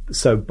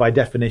 So by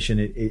definition,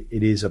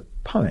 it is a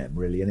poem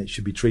really, and it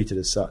should be treated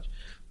as such,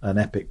 an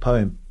epic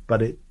poem.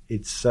 But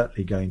it's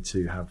certainly going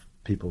to have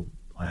people,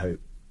 I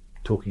hope,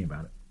 talking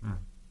about it.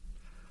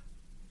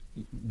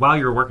 While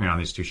you're working on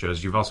these two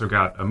shows, you've also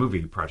got a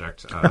movie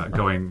project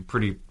going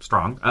pretty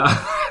strong,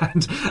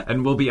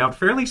 and will be out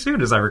fairly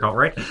soon, as I recall,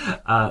 right?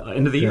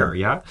 End of the year,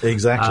 yeah.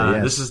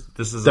 Exactly. Yes.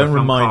 This is. Don't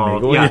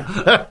remind me.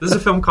 This is a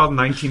film called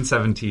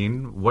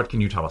 1917. What can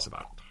you tell us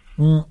about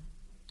it?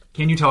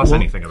 Can you tell us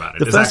anything about it?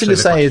 The first thing to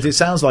say is, it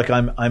sounds like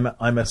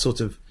I'm a sort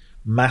of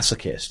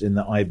masochist in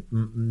that I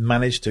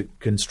managed to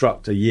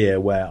construct a year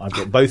where I've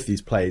got both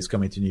these plays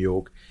coming to New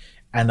York,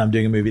 and I'm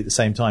doing a movie at the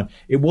same time.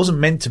 It wasn't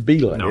meant to be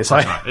like this.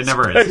 It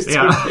never is.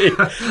 Yeah.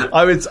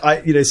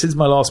 Since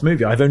my last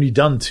movie, I've only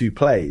done 2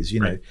 plays.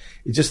 Right.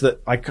 It's just that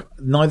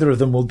neither of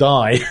them will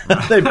die.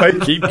 They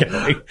both keep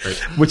going,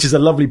 which is a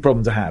lovely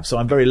problem to have. So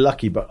I'm very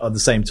lucky, but at the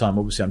same time,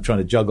 obviously, I'm trying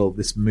to juggle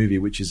this movie,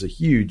 which is a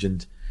huge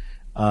and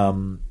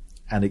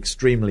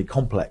extremely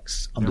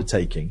complex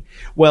undertaking.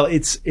 Well,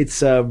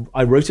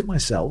 I wrote it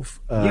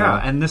myself.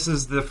 And this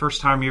is the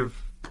first time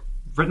you've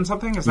written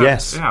something? Is that,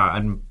 yes. Yeah,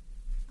 and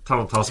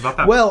tell us about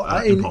that. Well,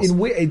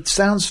 it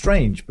sounds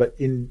strange, but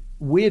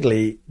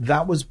weirdly,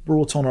 that was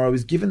brought on, or I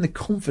was given the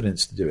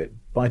confidence to do it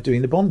by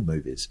doing the Bond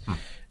movies.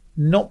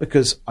 Not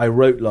because I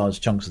wrote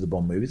large chunks of the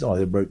Bond movies,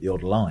 I wrote the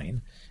odd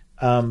line,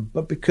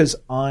 but because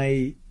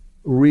I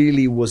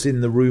really was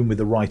in the room with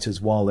the writers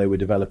while they were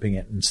developing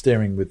it and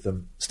steering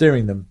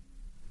them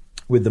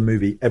with the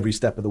movie every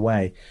step of the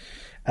way.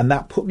 And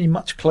that put me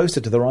much closer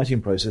to the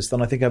writing process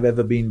than I think I've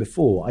ever been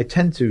before. I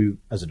tend to,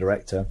 as a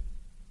director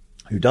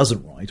who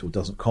doesn't write or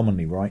doesn't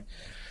commonly write,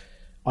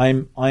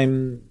 I'm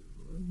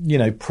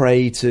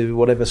prey to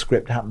whatever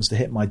script happens to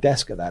hit my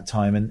desk at that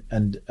time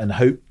and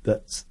hope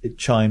that it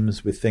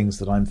chimes with things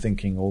that I'm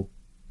thinking or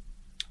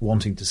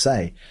wanting to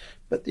say.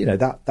 But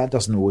that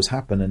doesn't always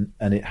happen,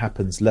 and it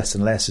happens less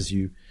and less as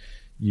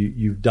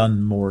you've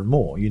done more and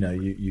more.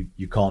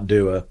 You can't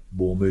do a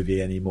war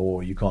movie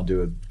anymore. You can't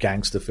do a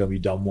gangster film.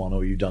 You've done one,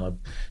 or you've done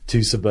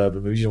 2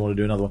 suburban movies. You don't want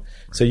to do another one.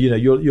 So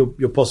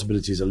your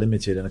possibilities are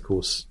limited, and of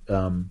course,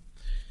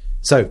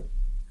 so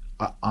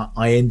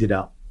I ended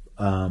up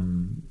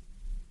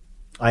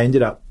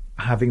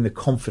having the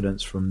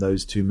confidence from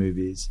those 2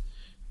 movies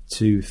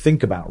to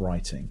think about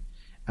writing,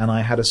 and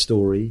I had a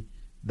story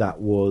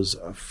that was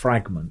a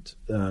fragment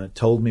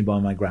told me by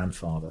my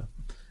grandfather,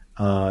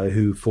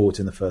 who fought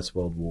in the First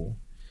World War.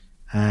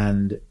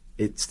 And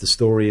it's the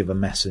story of a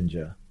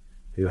messenger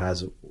who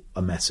has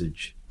a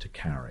message to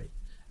carry.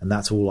 And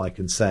that's all I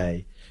can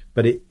say.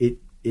 But it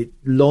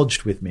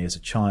lodged with me as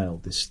a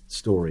child, this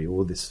story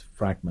or this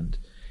fragment.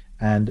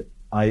 And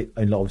I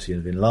obviously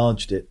have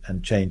enlarged it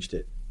and changed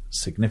it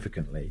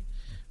significantly.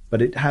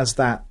 But it has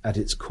that at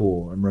its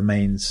core and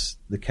remains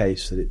the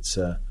case that it's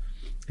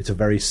it's a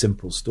very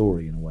simple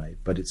story in a way,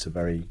 but it's a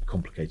very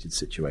complicated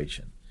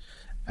situation.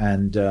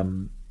 And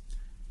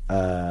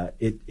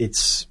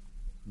it's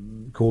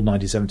called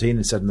 1917.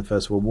 It's set in the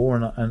First World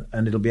War,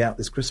 and it'll be out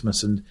this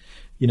Christmas. And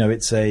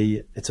it's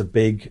a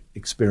big,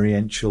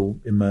 experiential,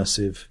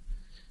 immersive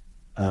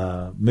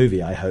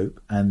movie, I hope.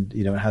 And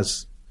it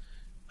has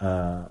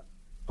a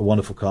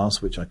wonderful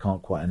cast, which I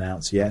can't quite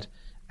announce yet.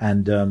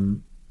 And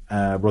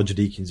Roger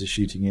Deakins is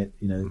shooting it.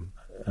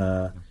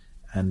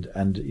 And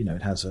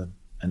it has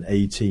an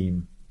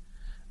A-team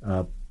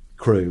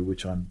crew,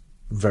 which I'm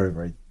very,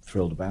 very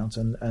thrilled about.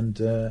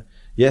 And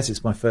yes,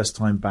 it's my first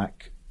time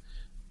back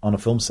on a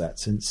film set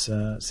since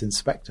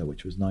Spectre,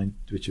 which was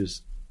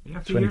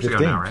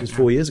 2015, now, right? which was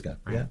 4 years ago.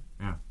 Right.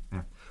 Yeah.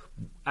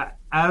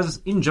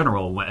 As in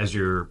general, as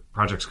your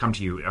projects come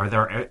to you, are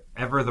there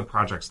ever the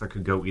projects that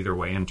could go either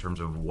way in terms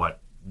of what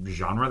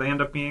genre they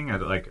end up being?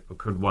 Like,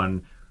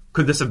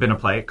 could this have been a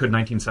play? Could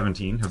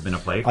 1917 have been a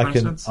play, for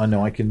instance? I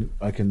know. I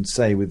can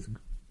say with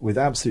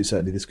absolute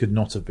certainty this could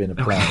not have been a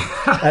play.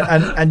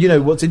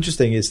 And what's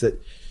interesting is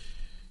that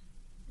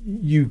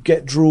you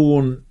get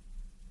drawn.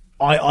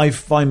 I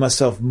find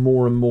myself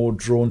more and more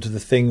drawn to the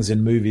things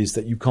in movies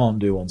that you can't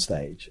do on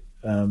stage,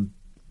 and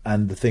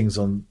the things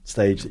on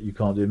stage that you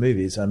can't do in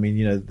movies. I mean,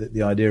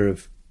 the idea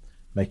of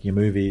making a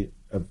movie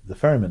of The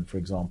Ferryman, for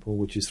example,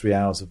 which is 3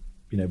 hours of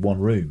one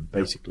room,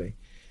 basically. Yep.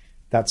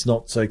 That's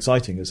not so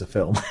exciting as a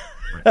film,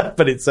 right.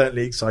 But it's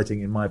certainly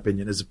exciting, in my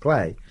opinion, as a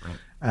play. Right.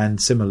 And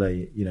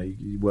similarly,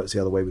 it works the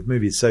other way with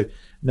movies. So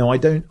no, I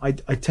don't. I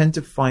tend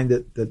to find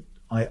that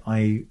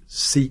I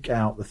seek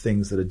out the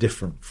things that are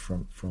different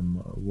from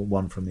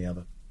one from the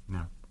other.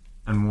 Yeah.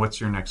 And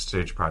what's your next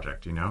stage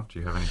project? Do you know? Do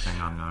you have anything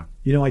on?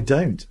 I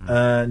don't.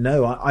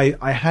 No,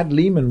 I had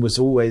Lehman was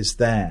always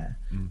there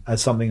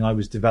as something I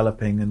was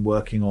developing and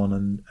working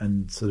on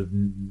and sort of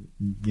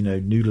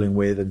noodling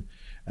with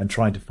and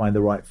trying to find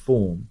the right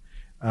form.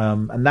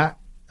 And that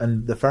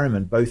and The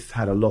Ferryman both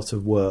had a lot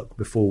of work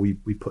before we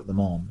put them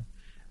on.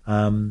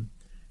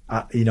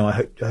 I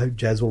hope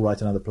Jez will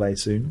write another play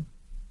soon.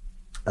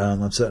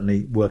 I'm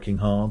certainly working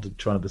hard and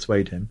trying to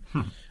persuade him.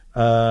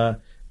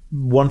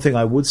 One thing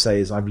I would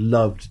say is I've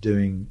loved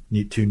doing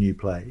two new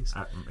plays.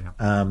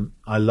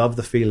 I love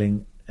the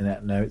feeling, and I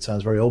know it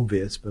sounds very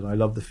obvious, but I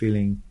love the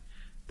feeling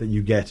that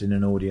you get in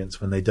an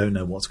audience when they don't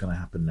know what's going to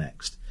happen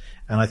next.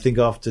 And I think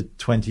after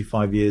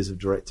 25 years of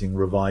directing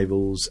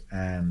revivals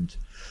and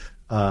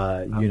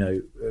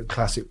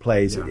classic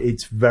plays,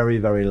 it's very,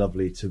 very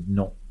lovely to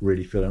not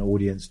really feel an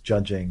audience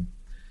judging.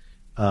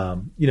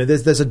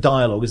 There's a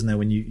dialogue, isn't there,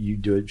 when you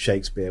do a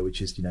Shakespeare, which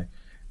is,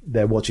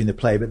 they're watching the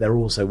play, but they're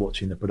also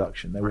watching the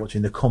production. They're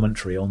watching the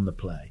commentary on the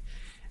play.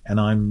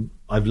 And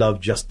I've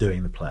loved just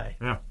doing the play.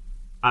 Yeah.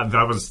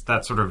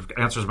 That sort of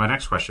answers my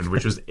next question,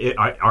 which is,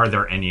 are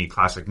there any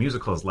classic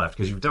musicals left?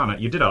 Because you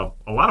did a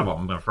lot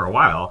of them for a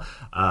while,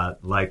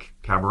 like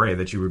Cabaret,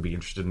 that you would be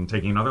interested in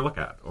taking another look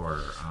at, or.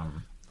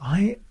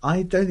 I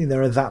don't think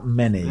there are that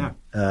many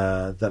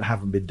that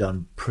haven't been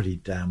done pretty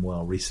damn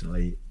well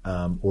recently,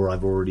 or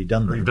I've already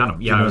done them. You've done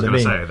them, yeah. I was going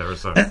to say there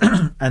was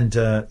some, and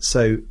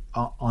so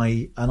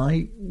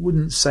I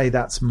wouldn't say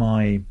that's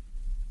my.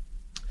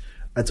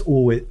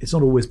 It's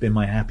not always been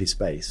my happy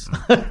space.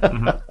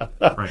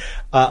 Right.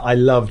 I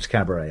loved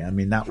Cabaret. I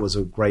mean, that was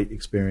a great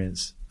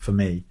experience for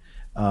me,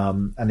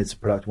 and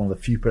it's one of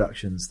the few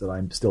productions that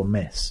I still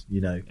miss.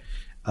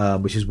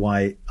 Which is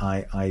why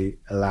I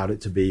allowed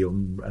it to be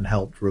and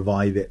helped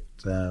revive it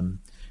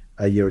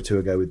a year or two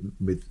ago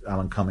with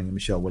Alan Cumming and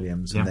Michelle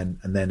Williams, and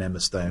then Emma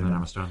Stone,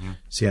 and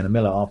Sienna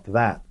Miller after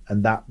that,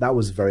 and that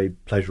was very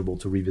pleasurable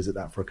to revisit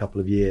that for a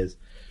couple of years.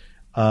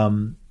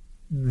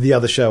 The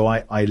other show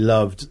I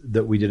loved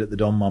that we did at the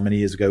Donmar many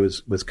years ago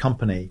was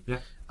Company,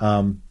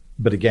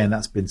 but again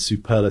that's been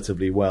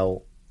superlatively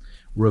well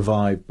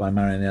revived by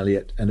Marianne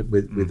Elliott and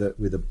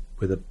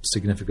with a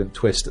significant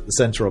twist at the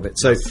centre of it.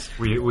 So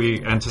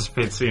we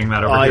anticipate seeing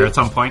that over here at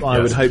some point. I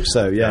would hope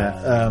so.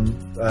 Yeah.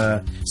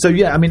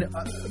 I mean,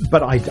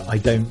 but I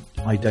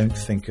don't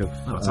think of.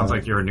 Oh, it sounds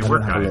like you're a new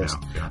work guy now.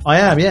 Yeah. I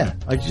am. Yeah.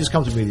 I just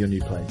come to me with your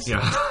new place. Yeah.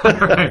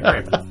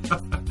 Great.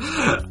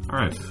 All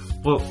right.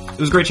 Well, it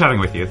was great chatting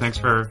with you. Thanks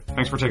for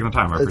taking the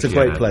time. It's a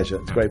great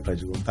pleasure. It's a great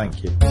pleasure. Well,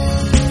 thank you.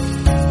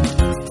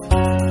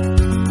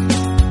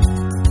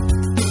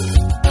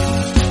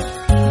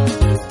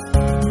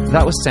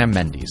 That was Sam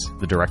Mendes,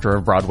 the director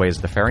of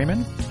Broadway's The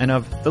Ferryman and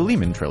of the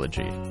Lehman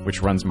Trilogy,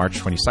 which runs March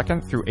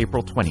 22nd through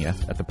April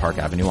 20th at the Park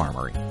Avenue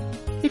Armory.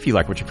 If you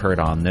like what you've heard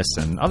on this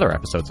and other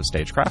episodes of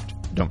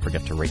Stagecraft, don't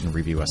forget to rate and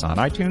review us on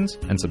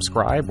iTunes and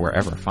subscribe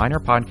wherever finer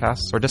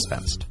podcasts are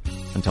dispensed.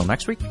 Until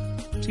next week,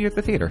 see you at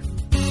the theater.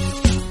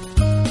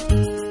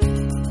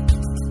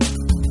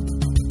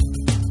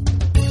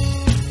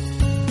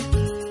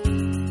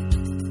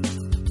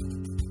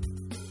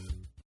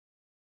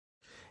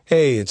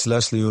 Hey, it's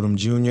Leslie Odom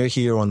Jr.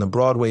 here on the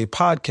Broadway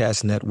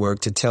Podcast Network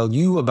to tell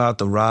you about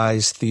the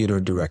Rise Theater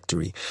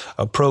Directory,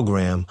 a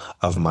program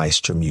of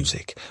Maestro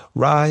Music.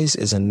 Rise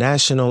is a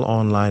national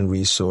online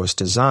resource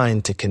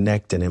designed to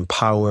connect and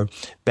empower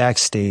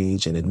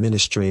backstage and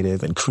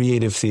administrative and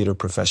creative theater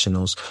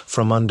professionals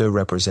from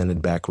underrepresented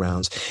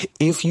backgrounds.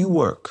 If you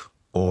work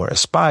or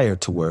aspire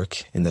to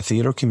work in the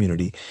theater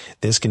community,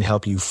 this can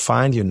help you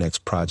find your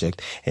next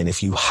project. And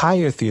if you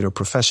hire theater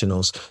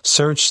professionals,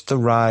 search the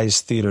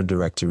Rise Theater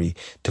Directory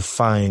to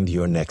find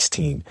your next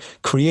team.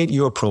 Create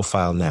your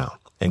profile now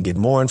and get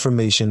more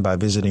information by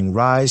visiting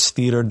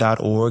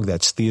risetheater.org.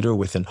 That's theater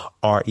with an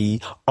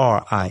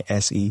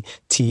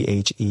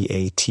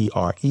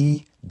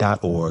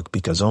RERISETHEATRE.org,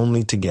 because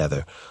only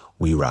together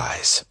we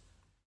rise.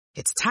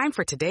 It's time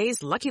for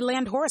today's Lucky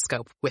Land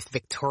horoscope with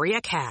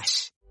Victoria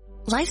Cash.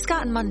 Life's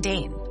gotten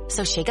mundane,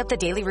 so shake up the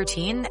daily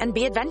routine and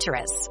be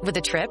adventurous with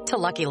a trip to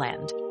Lucky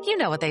Land. You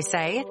know what they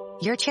say,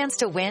 your chance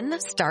to win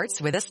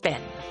starts with a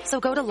spin. So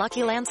go to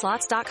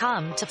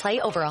LuckyLandSlots.com to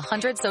play over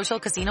 100 social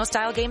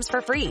casino-style games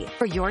for free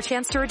for your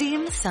chance to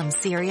redeem some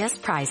serious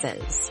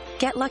prizes.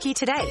 Get lucky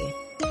today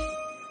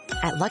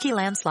at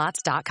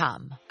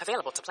LuckyLandSlots.com.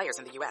 Available to players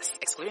in the U.S.,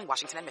 excluding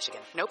Washington and Michigan.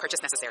 No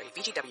purchase necessary.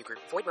 VGW Group.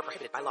 Void where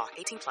prohibited by law.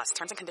 18+.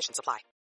 Terms and conditions apply.